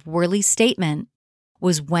part of Worley's statement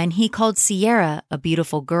was when he called Sierra a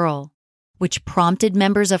beautiful girl, which prompted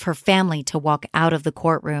members of her family to walk out of the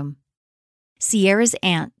courtroom. Sierra's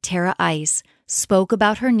aunt, Tara Ice, spoke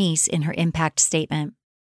about her niece in her impact statement.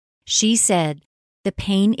 She said, "The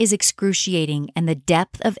pain is excruciating and the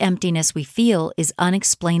depth of emptiness we feel is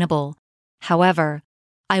unexplainable. However,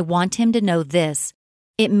 I want him to know this.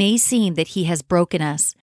 It may seem that he has broken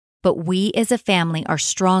us, but we as a family are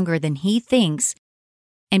stronger than he thinks,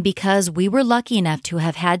 and because we were lucky enough to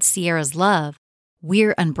have had Sierra's love,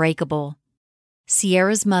 we're unbreakable."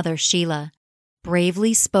 Sierra's mother, Sheila,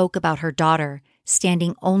 bravely spoke about her daughter,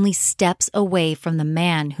 standing only steps away from the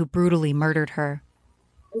man who brutally murdered her.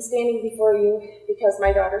 "I'm standing before you because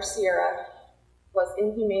my daughter Sierra was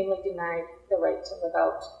inhumanely denied the right to live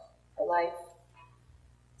out her life.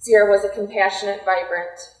 Sierra was a compassionate,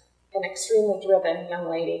 vibrant, and extremely driven young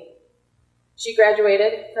lady. She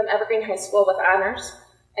graduated from Evergreen High School with honors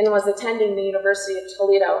and was attending the University of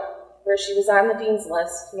Toledo, where she was on the dean's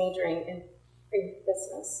list, majoring in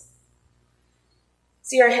business.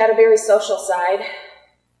 Sierra had a very social side.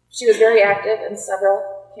 She was very active in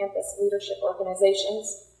several campus leadership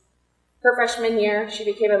organizations. Her freshman year, she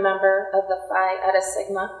became a member of the Phi Eta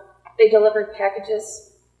Sigma. They delivered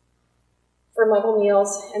packages for mobile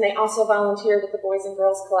meals, and they also volunteered at the Boys and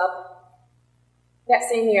Girls Club. That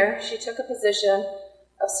same year, she took a position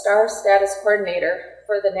of Star Status Coordinator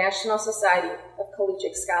for the National Society of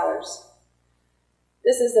Collegiate Scholars.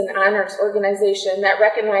 This is an honors organization that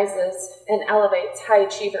recognizes and elevates high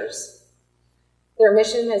achievers. Their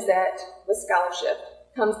mission is that with scholarship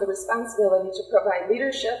comes the responsibility to provide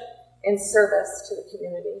leadership and service to the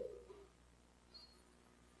community.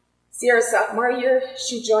 Sierra's sophomore year,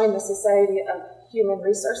 she joined the Society of Human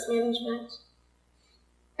Resource Management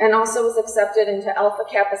and also was accepted into Alpha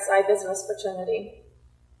Kappa Psi Business Fraternity.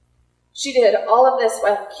 She did all of this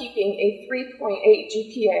while keeping a 3.8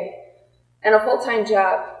 GPA and a full-time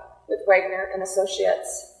job with Wagner and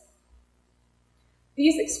Associates.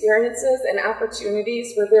 These experiences and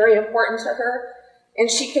opportunities were very important to her, and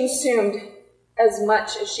she consumed as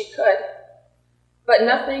much as she could, but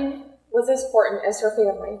nothing was as important as her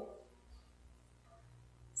family.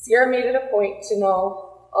 Sierra made it a point to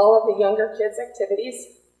know all of the younger kids'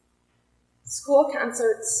 activities, school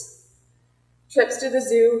concerts, trips to the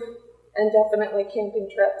zoo, and definitely camping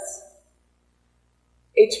trips.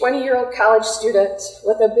 A 20-year-old college student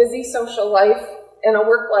with a busy social life and a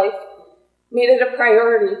work life made it a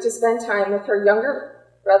priority to spend time with her younger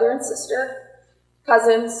brother and sister,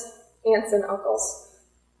 cousins, aunts, and uncles.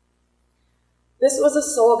 This was a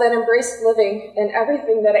soul that embraced living and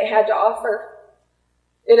everything that it had to offer.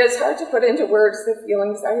 It is hard to put into words the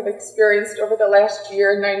feelings I have experienced over the last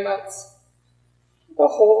year and 9 months. The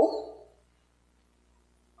hole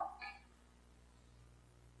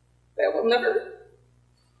that will never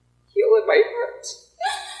heal in my heart.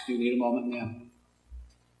 You need a moment, ma'am.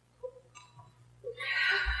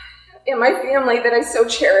 And my family that I so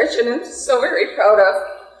cherish and am so very proud of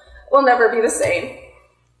will never be the same.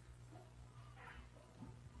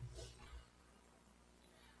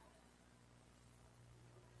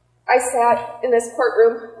 I sat in this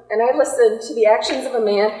courtroom and I listened to the actions of a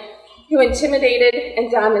man who intimidated and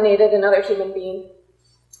dominated another human being.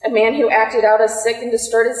 A man who acted out a sick and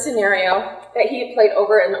distorted scenario that he had played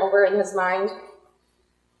over and over in his mind.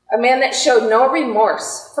 A man that showed no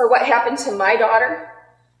remorse for what happened to my daughter,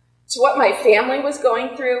 to what my family was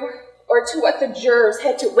going through, or to what the jurors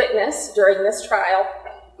had to witness during this trial.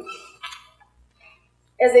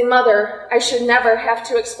 As a mother, I should never have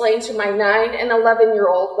to explain to my 9 and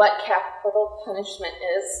 11-year-old what capital punishment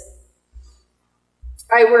is.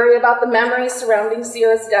 I worry about the memories surrounding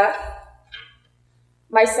Sierra's death.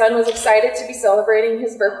 My son was excited to be celebrating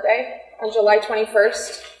his birthday on July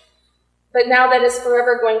 21st, but now that is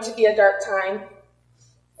forever going to be a dark time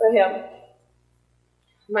for him.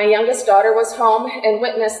 My youngest daughter was home and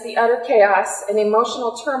witnessed the utter chaos and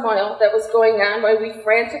emotional turmoil that was going on while we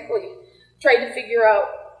frantically tried to figure out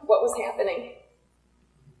what was happening.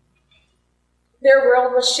 Their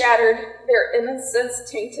world was shattered, their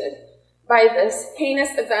innocence tainted by this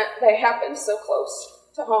heinous event that happened so close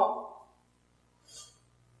to home.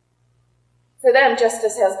 For them,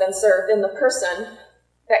 justice has been served, and the person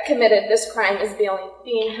that committed this crime is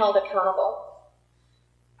being held accountable.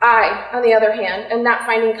 I on the other hand, am not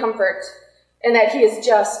finding comfort in that he is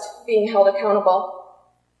just being held accountable.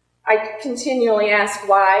 I continually ask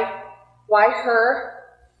why. Why her?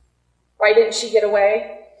 Why didn't she get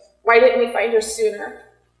away? Why didn't we find her sooner?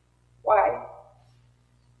 Why?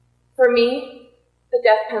 For me, the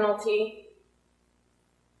death penalty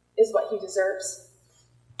is what he deserves.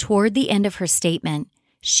 Toward the end of her statement,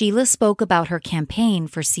 Sheila spoke about her campaign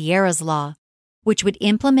for Sierra's Law, which would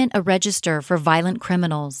implement a register for violent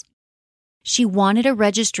criminals. She wanted a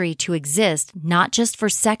registry to exist not just for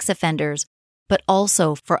sex offenders, but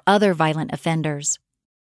also for other violent offenders.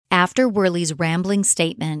 After Worley's rambling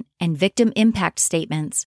statement and victim impact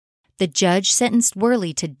statements, the judge sentenced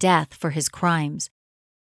Worley to death for his crimes,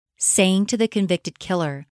 saying to the convicted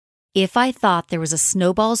killer, "If I thought there was a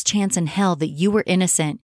snowball's chance in hell that you were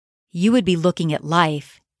innocent, you would be looking at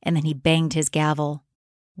life," and then he banged his gavel.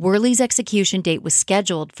 Worley's execution date was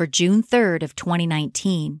scheduled for June 3rd of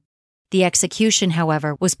 2019. The execution,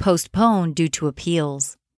 however, was postponed due to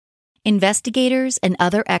appeals. Investigators and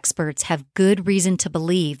other experts have good reason to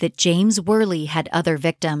believe that James Worley had other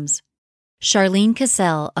victims. Charlene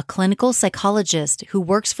Cassell, a clinical psychologist who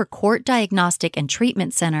works for Court Diagnostic and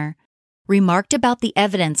Treatment Center, remarked about the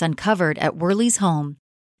evidence uncovered at Worley's home,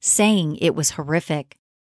 saying it was horrific.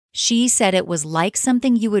 She said it was like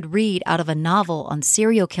something you would read out of a novel on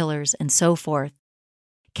serial killers and so forth.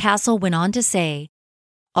 Cassell went on to say,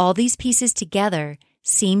 "All these pieces together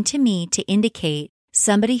seem to me to indicate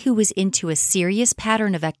somebody who was into a serious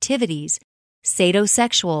pattern of activities,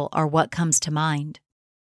 sadosexual are what comes to mind."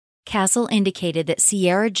 Cassell indicated that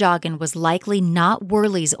Sierra Joggin was likely not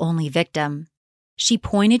Worley's only victim. She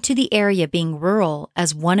pointed to the area being rural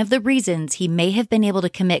as one of the reasons he may have been able to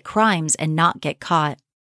commit crimes and not get caught.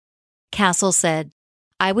 Cassell said,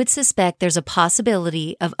 "I would suspect there's a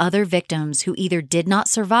possibility of other victims who either did not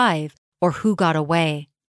survive or who got away."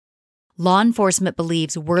 Law enforcement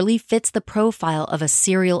believes Worley fits the profile of a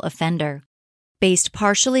serial offender, based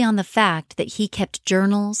partially on the fact that he kept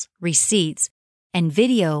journals, receipts, and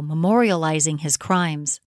video memorializing his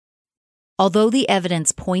crimes. Although the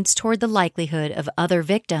evidence points toward the likelihood of other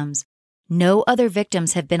victims, no other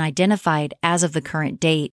victims have been identified as of the current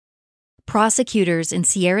date. Prosecutors in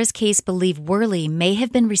Sierra's case believe Worley may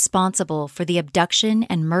have been responsible for the abduction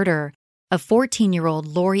and murder of 14-year-old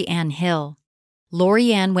Lori Ann Hill.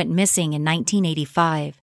 Lori Ann went missing in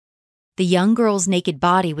 1985. The young girl's naked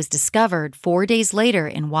body was discovered 4 days later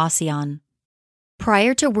in Wauseon.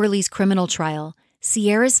 Prior to Worley's criminal trial,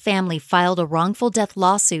 Sierra's family filed a wrongful death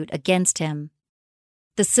lawsuit against him.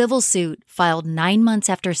 The civil suit, filed 9 months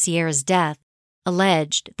after Sierra's death,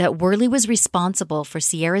 alleged that Worley was responsible for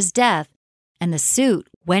Sierra's death, and the suit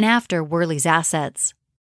went after Worley's assets.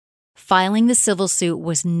 Filing the civil suit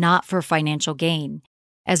was not for financial gain,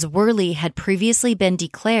 as Worley had previously been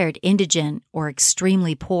declared indigent or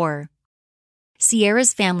extremely poor.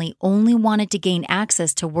 Sierra's family only wanted to gain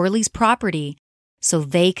access to Worley's property so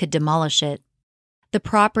they could demolish it. The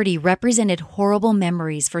property represented horrible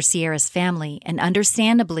memories for Sierra's family, and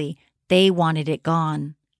understandably, they wanted it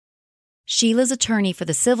gone. Sheila's attorney for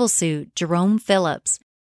the civil suit, Jerome Phillips,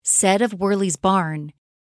 said of Worley's barn,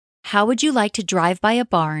 "How would you like to drive by a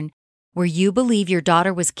barn where you believe your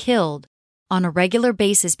daughter was killed on a regular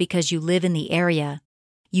basis because you live in the area?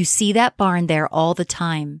 You see that barn there all the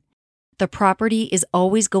time. The property is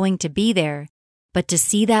always going to be there, but to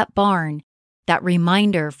see that barn, that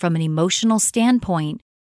reminder from an emotional standpoint,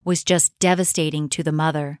 was just devastating to the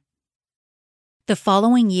mother." The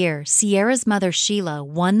following year, Sierra's mother Sheila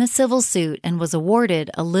won the civil suit and was awarded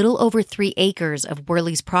a little over 3 acres of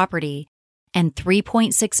Worley's property and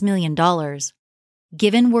 $3.6 million.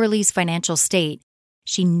 Given Worley's financial state,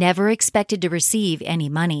 she never expected to receive any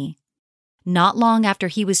money. Not long after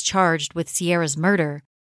he was charged with Sierra's murder,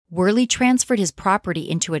 Worley transferred his property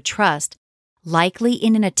into a trust, likely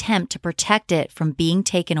in an attempt to protect it from being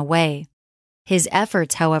taken away. His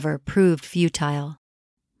efforts, however, proved futile.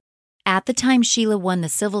 At the time Sheila won the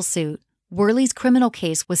civil suit, Worley's criminal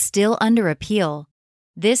case was still under appeal.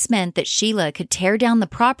 This meant that Sheila could tear down the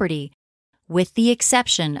property, with the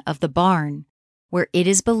exception of the barn, where it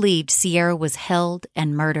is believed Sierra was held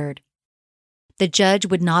and murdered. The judge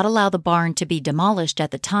would not allow the barn to be demolished at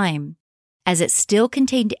the time, as it still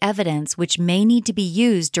contained evidence which may need to be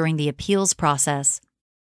used during the appeals process.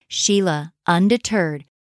 Sheila, undeterred,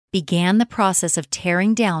 began the process of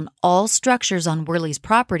tearing down all structures on Worley's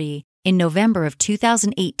property in November of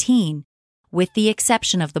 2018, with the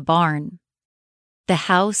exception of the barn. The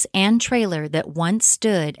house and trailer that once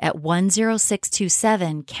stood at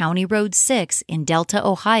 10627 County Road 6 in Delta,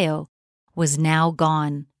 Ohio, was now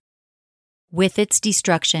gone. With its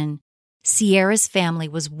destruction, Sierra's family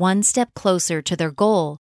was one step closer to their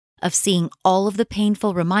goal of seeing all of the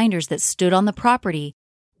painful reminders that stood on the property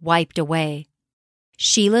wiped away.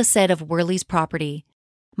 Sheila said of Worley's property,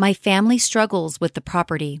 "My family struggles with the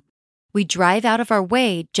property. We drive out of our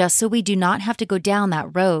way just so we do not have to go down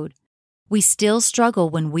that road. We still struggle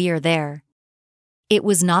when we are there. It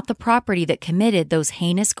was not the property that committed those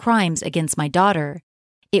heinous crimes against my daughter.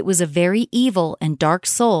 It was a very evil and dark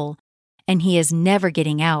soul, and he is never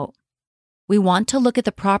getting out. We want to look at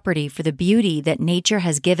the property for the beauty that nature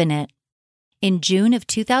has given it." In June of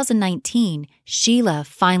 2019, Sheila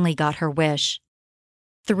finally got her wish.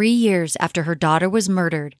 3 years after her daughter was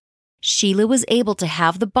murdered, Sheila was able to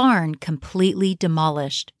have the barn completely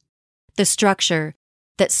demolished. The structure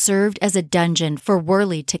that served as a dungeon for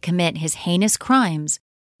Worley to commit his heinous crimes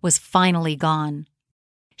was finally gone.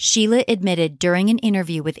 Sheila admitted during an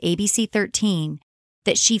interview with ABC 13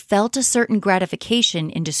 that she felt a certain gratification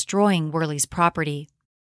in destroying Worley's property.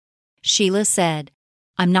 Sheila said,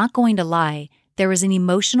 "I'm not going to lie, there is an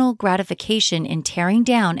emotional gratification in tearing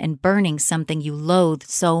down and burning something you loathe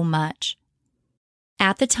so much."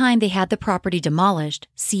 At the time they had the property demolished,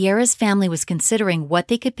 Sierra's family was considering what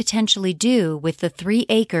they could potentially do with the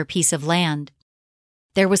 3-acre piece of land.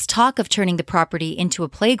 There was talk of turning the property into a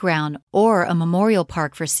playground or a memorial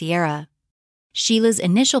park for Sierra. Sheila's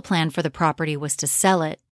initial plan for the property was to sell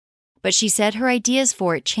it, but she said her ideas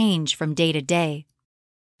for it changed from day to day.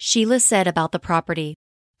 Sheila said about the property,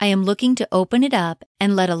 "I am looking to open it up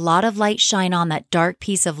and let a lot of light shine on that dark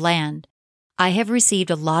piece of land. I have received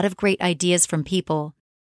a lot of great ideas from people.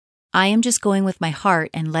 I am just going with my heart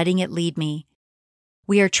and letting it lead me.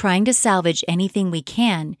 We are trying to salvage anything we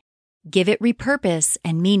can, give it repurpose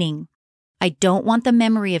and meaning. I don't want the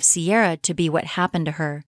memory of Sierra to be what happened to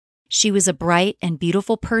her. She was a bright and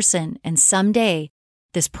beautiful person, and someday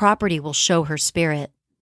this property will show her spirit."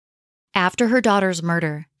 After her daughter's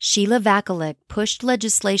murder, Sheila Vakulik pushed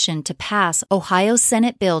legislation to pass Ohio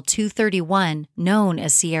Senate Bill 231, known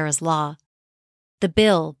as Sierra's Law. The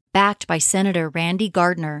bill, backed by Senator Randy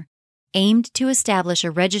Gardner, aimed to establish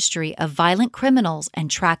a registry of violent criminals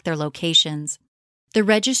and track their locations. The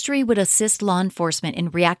registry would assist law enforcement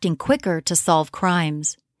in reacting quicker to solve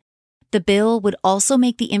crimes. The bill would also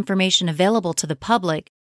make the information available to the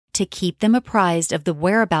public to keep them apprised of the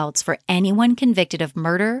whereabouts for anyone convicted of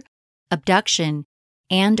murder, abduction,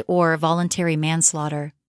 and/or voluntary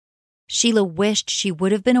manslaughter. Sheila wished she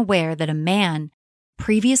would have been aware that a man,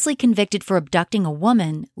 previously convicted for abducting a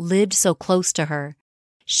woman, lived so close to her.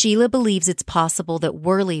 Sheila believes it's possible that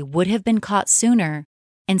Worley would have been caught sooner,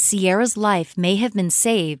 and Sierra's life may have been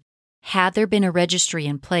saved had there been a registry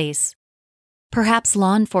in place. Perhaps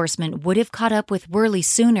law enforcement would have caught up with Worley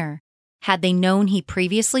sooner had they known he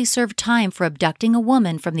previously served time for abducting a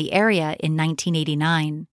woman from the area in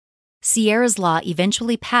 1989. Sierra's Law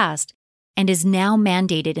eventually passed and is now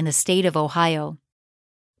mandated in the state of Ohio.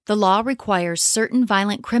 The law requires certain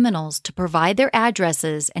violent criminals to provide their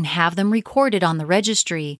addresses and have them recorded on the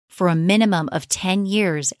registry for a minimum of 10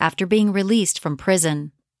 years after being released from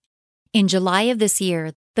prison. In July of this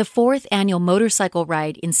year, the 4th annual motorcycle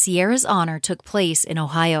ride in Sierra's honor took place in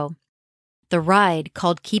Ohio. The ride,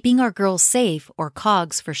 called Keeping Our Girls Safe, or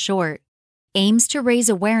COGS for short, aims to raise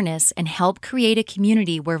awareness and help create a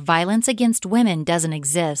community where violence against women doesn't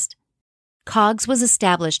exist. COGS was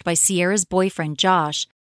established by Sierra's boyfriend, Josh,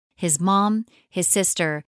 his mom, his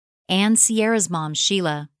sister, and Sierra's mom,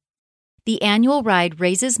 Sheila. The annual ride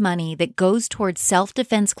raises money that goes towards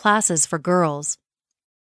self-defense classes for girls.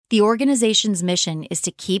 The organization's mission is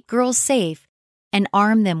to keep girls safe and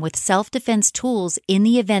arm them with self-defense tools in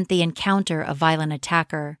the event they encounter a violent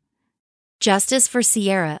attacker. Justice for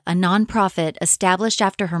Sierra, a nonprofit established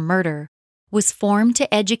after her murder, was formed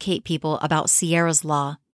to educate people about Sierra's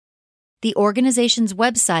Law. The organization's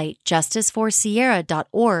website,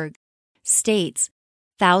 justiceforsierra.org, states,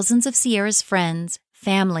 "Thousands of Sierra's friends,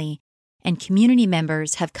 family, and community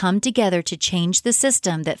members have come together to change the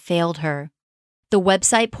system that failed her." The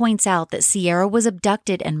website points out that Sierra was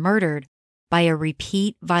abducted and murdered by a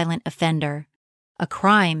repeat violent offender, a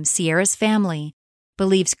crime Sierra's family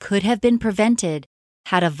believes could have been prevented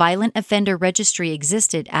had a violent offender registry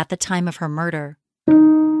existed at the time of her murder.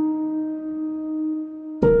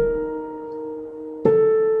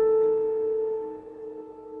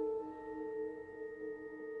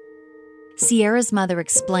 Sierra's mother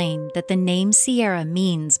explained that the name Sierra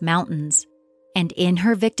means mountains, and in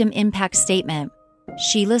her victim impact statement,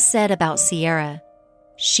 Sheila said about Sierra,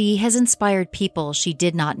 "She has inspired people she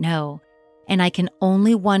did not know, and I can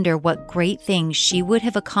only wonder what great things she would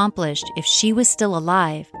have accomplished if she was still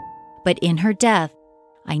alive, but in her death,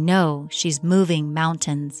 I know she's moving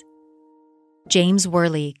mountains." James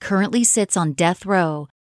Worley currently sits on death row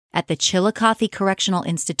at the Chillicothe Correctional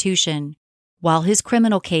Institution while his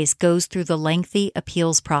criminal case goes through the lengthy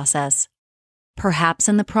appeals process. Perhaps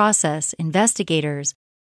in the process, investigators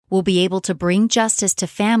will be able to bring justice to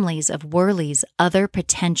families of Worley's other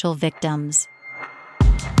potential victims.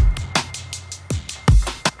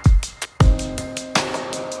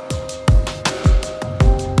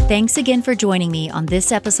 Thanks again for joining me on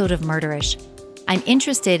this episode of Murderish. I'm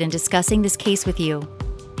interested in discussing this case with you.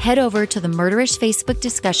 Head over to the Murderish Facebook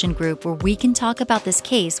discussion group where we can talk about this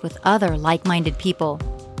case with other like-minded people.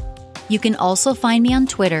 You can also find me on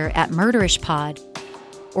Twitter at MurderishPod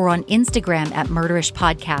or on Instagram at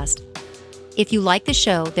MurderishPodcast. If you like the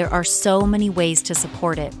show, there are so many ways to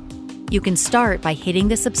support it. You can start by hitting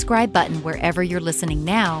the subscribe button wherever you're listening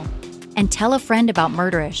now and tell a friend about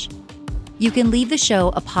Murderish. You can leave the show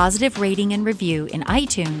a positive rating and review in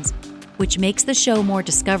iTunes, which makes the show more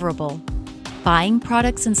discoverable. Buying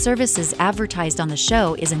products and services advertised on the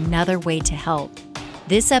show is another way to help.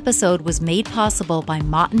 This episode was made possible by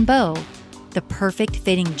Mott & Bow, the perfect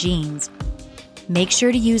fitting jeans. Make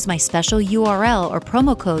sure to use my special URL or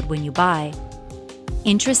promo code when you buy.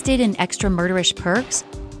 Interested in extra Murderish perks?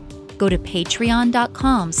 Go to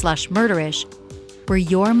patreon.com/murderish, where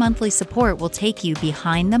your monthly support will take you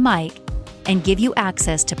behind the mic and give you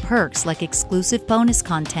access to perks like exclusive bonus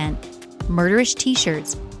content, Murderish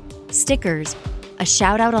t-shirts, stickers, a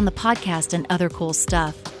shout out on the podcast, and other cool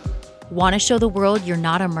stuff. Want to show the world you're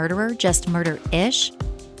not a murderer, just murder-ish?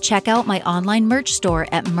 Check out my online merch store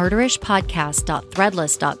at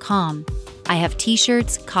murderishpodcast.threadless.com. I have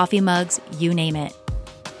t-shirts, coffee mugs, you name it.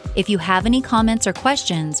 If you have any comments or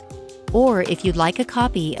questions, or if you'd like a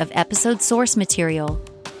copy of episode source material,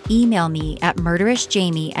 email me at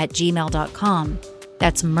murderishjami@gmail.com.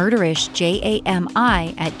 That's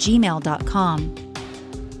murderishjami@gmail.com.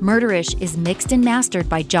 Murderish is mixed and mastered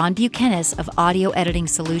by John Buchanan of Audio Editing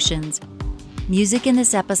Solutions. Music in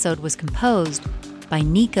this episode was composed by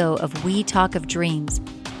Nico of We Talk of Dreams.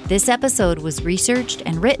 This episode was researched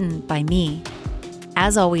and written by me.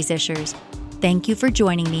 As always, Ishers, thank you for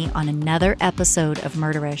joining me on another episode of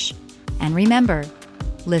Murderish. And remember,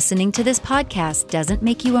 listening to this podcast doesn't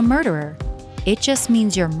make you a murderer. It just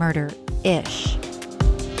means you're murder-ish.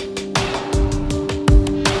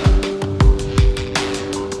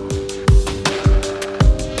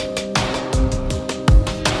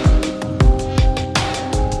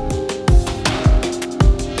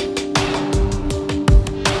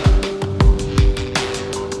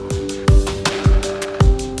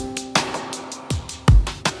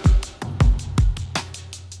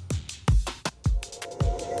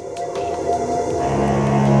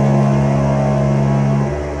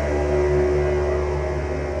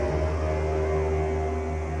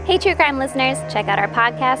 Hey, true crime listeners, check out our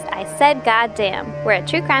podcast, I Said Goddamn. We're a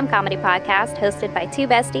true crime comedy podcast hosted by two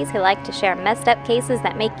besties who like to share messed up cases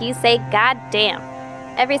that make you say goddamn.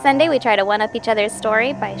 Every Sunday, we try to one-up each other's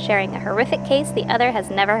story by sharing a horrific case the other has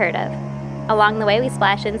never heard of. Along the way, we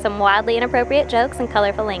splash in some wildly inappropriate jokes and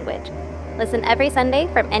colorful language. Listen every Sunday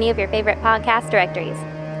from any of your favorite podcast directories.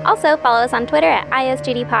 Also, follow us on Twitter at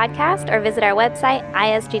ISGD Podcast or visit our website,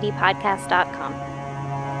 isgdpodcast.com.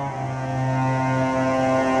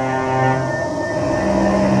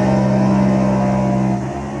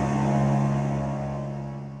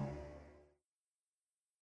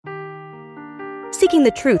 Seeking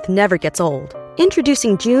the truth never gets old.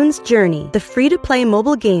 Introducing June's Journey, the free-to-play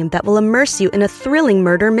mobile game that will immerse you in a thrilling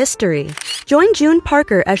murder mystery. Join June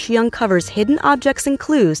Parker as she uncovers hidden objects and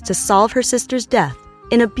clues to solve her sister's death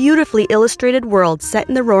in a beautifully illustrated world set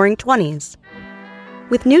in the Roaring '20s.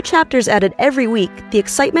 With new chapters added every week, the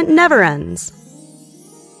excitement never ends.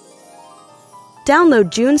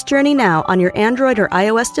 Download June's Journey now on your Android or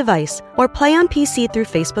iOS device, or play on PC through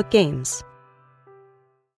Facebook Games.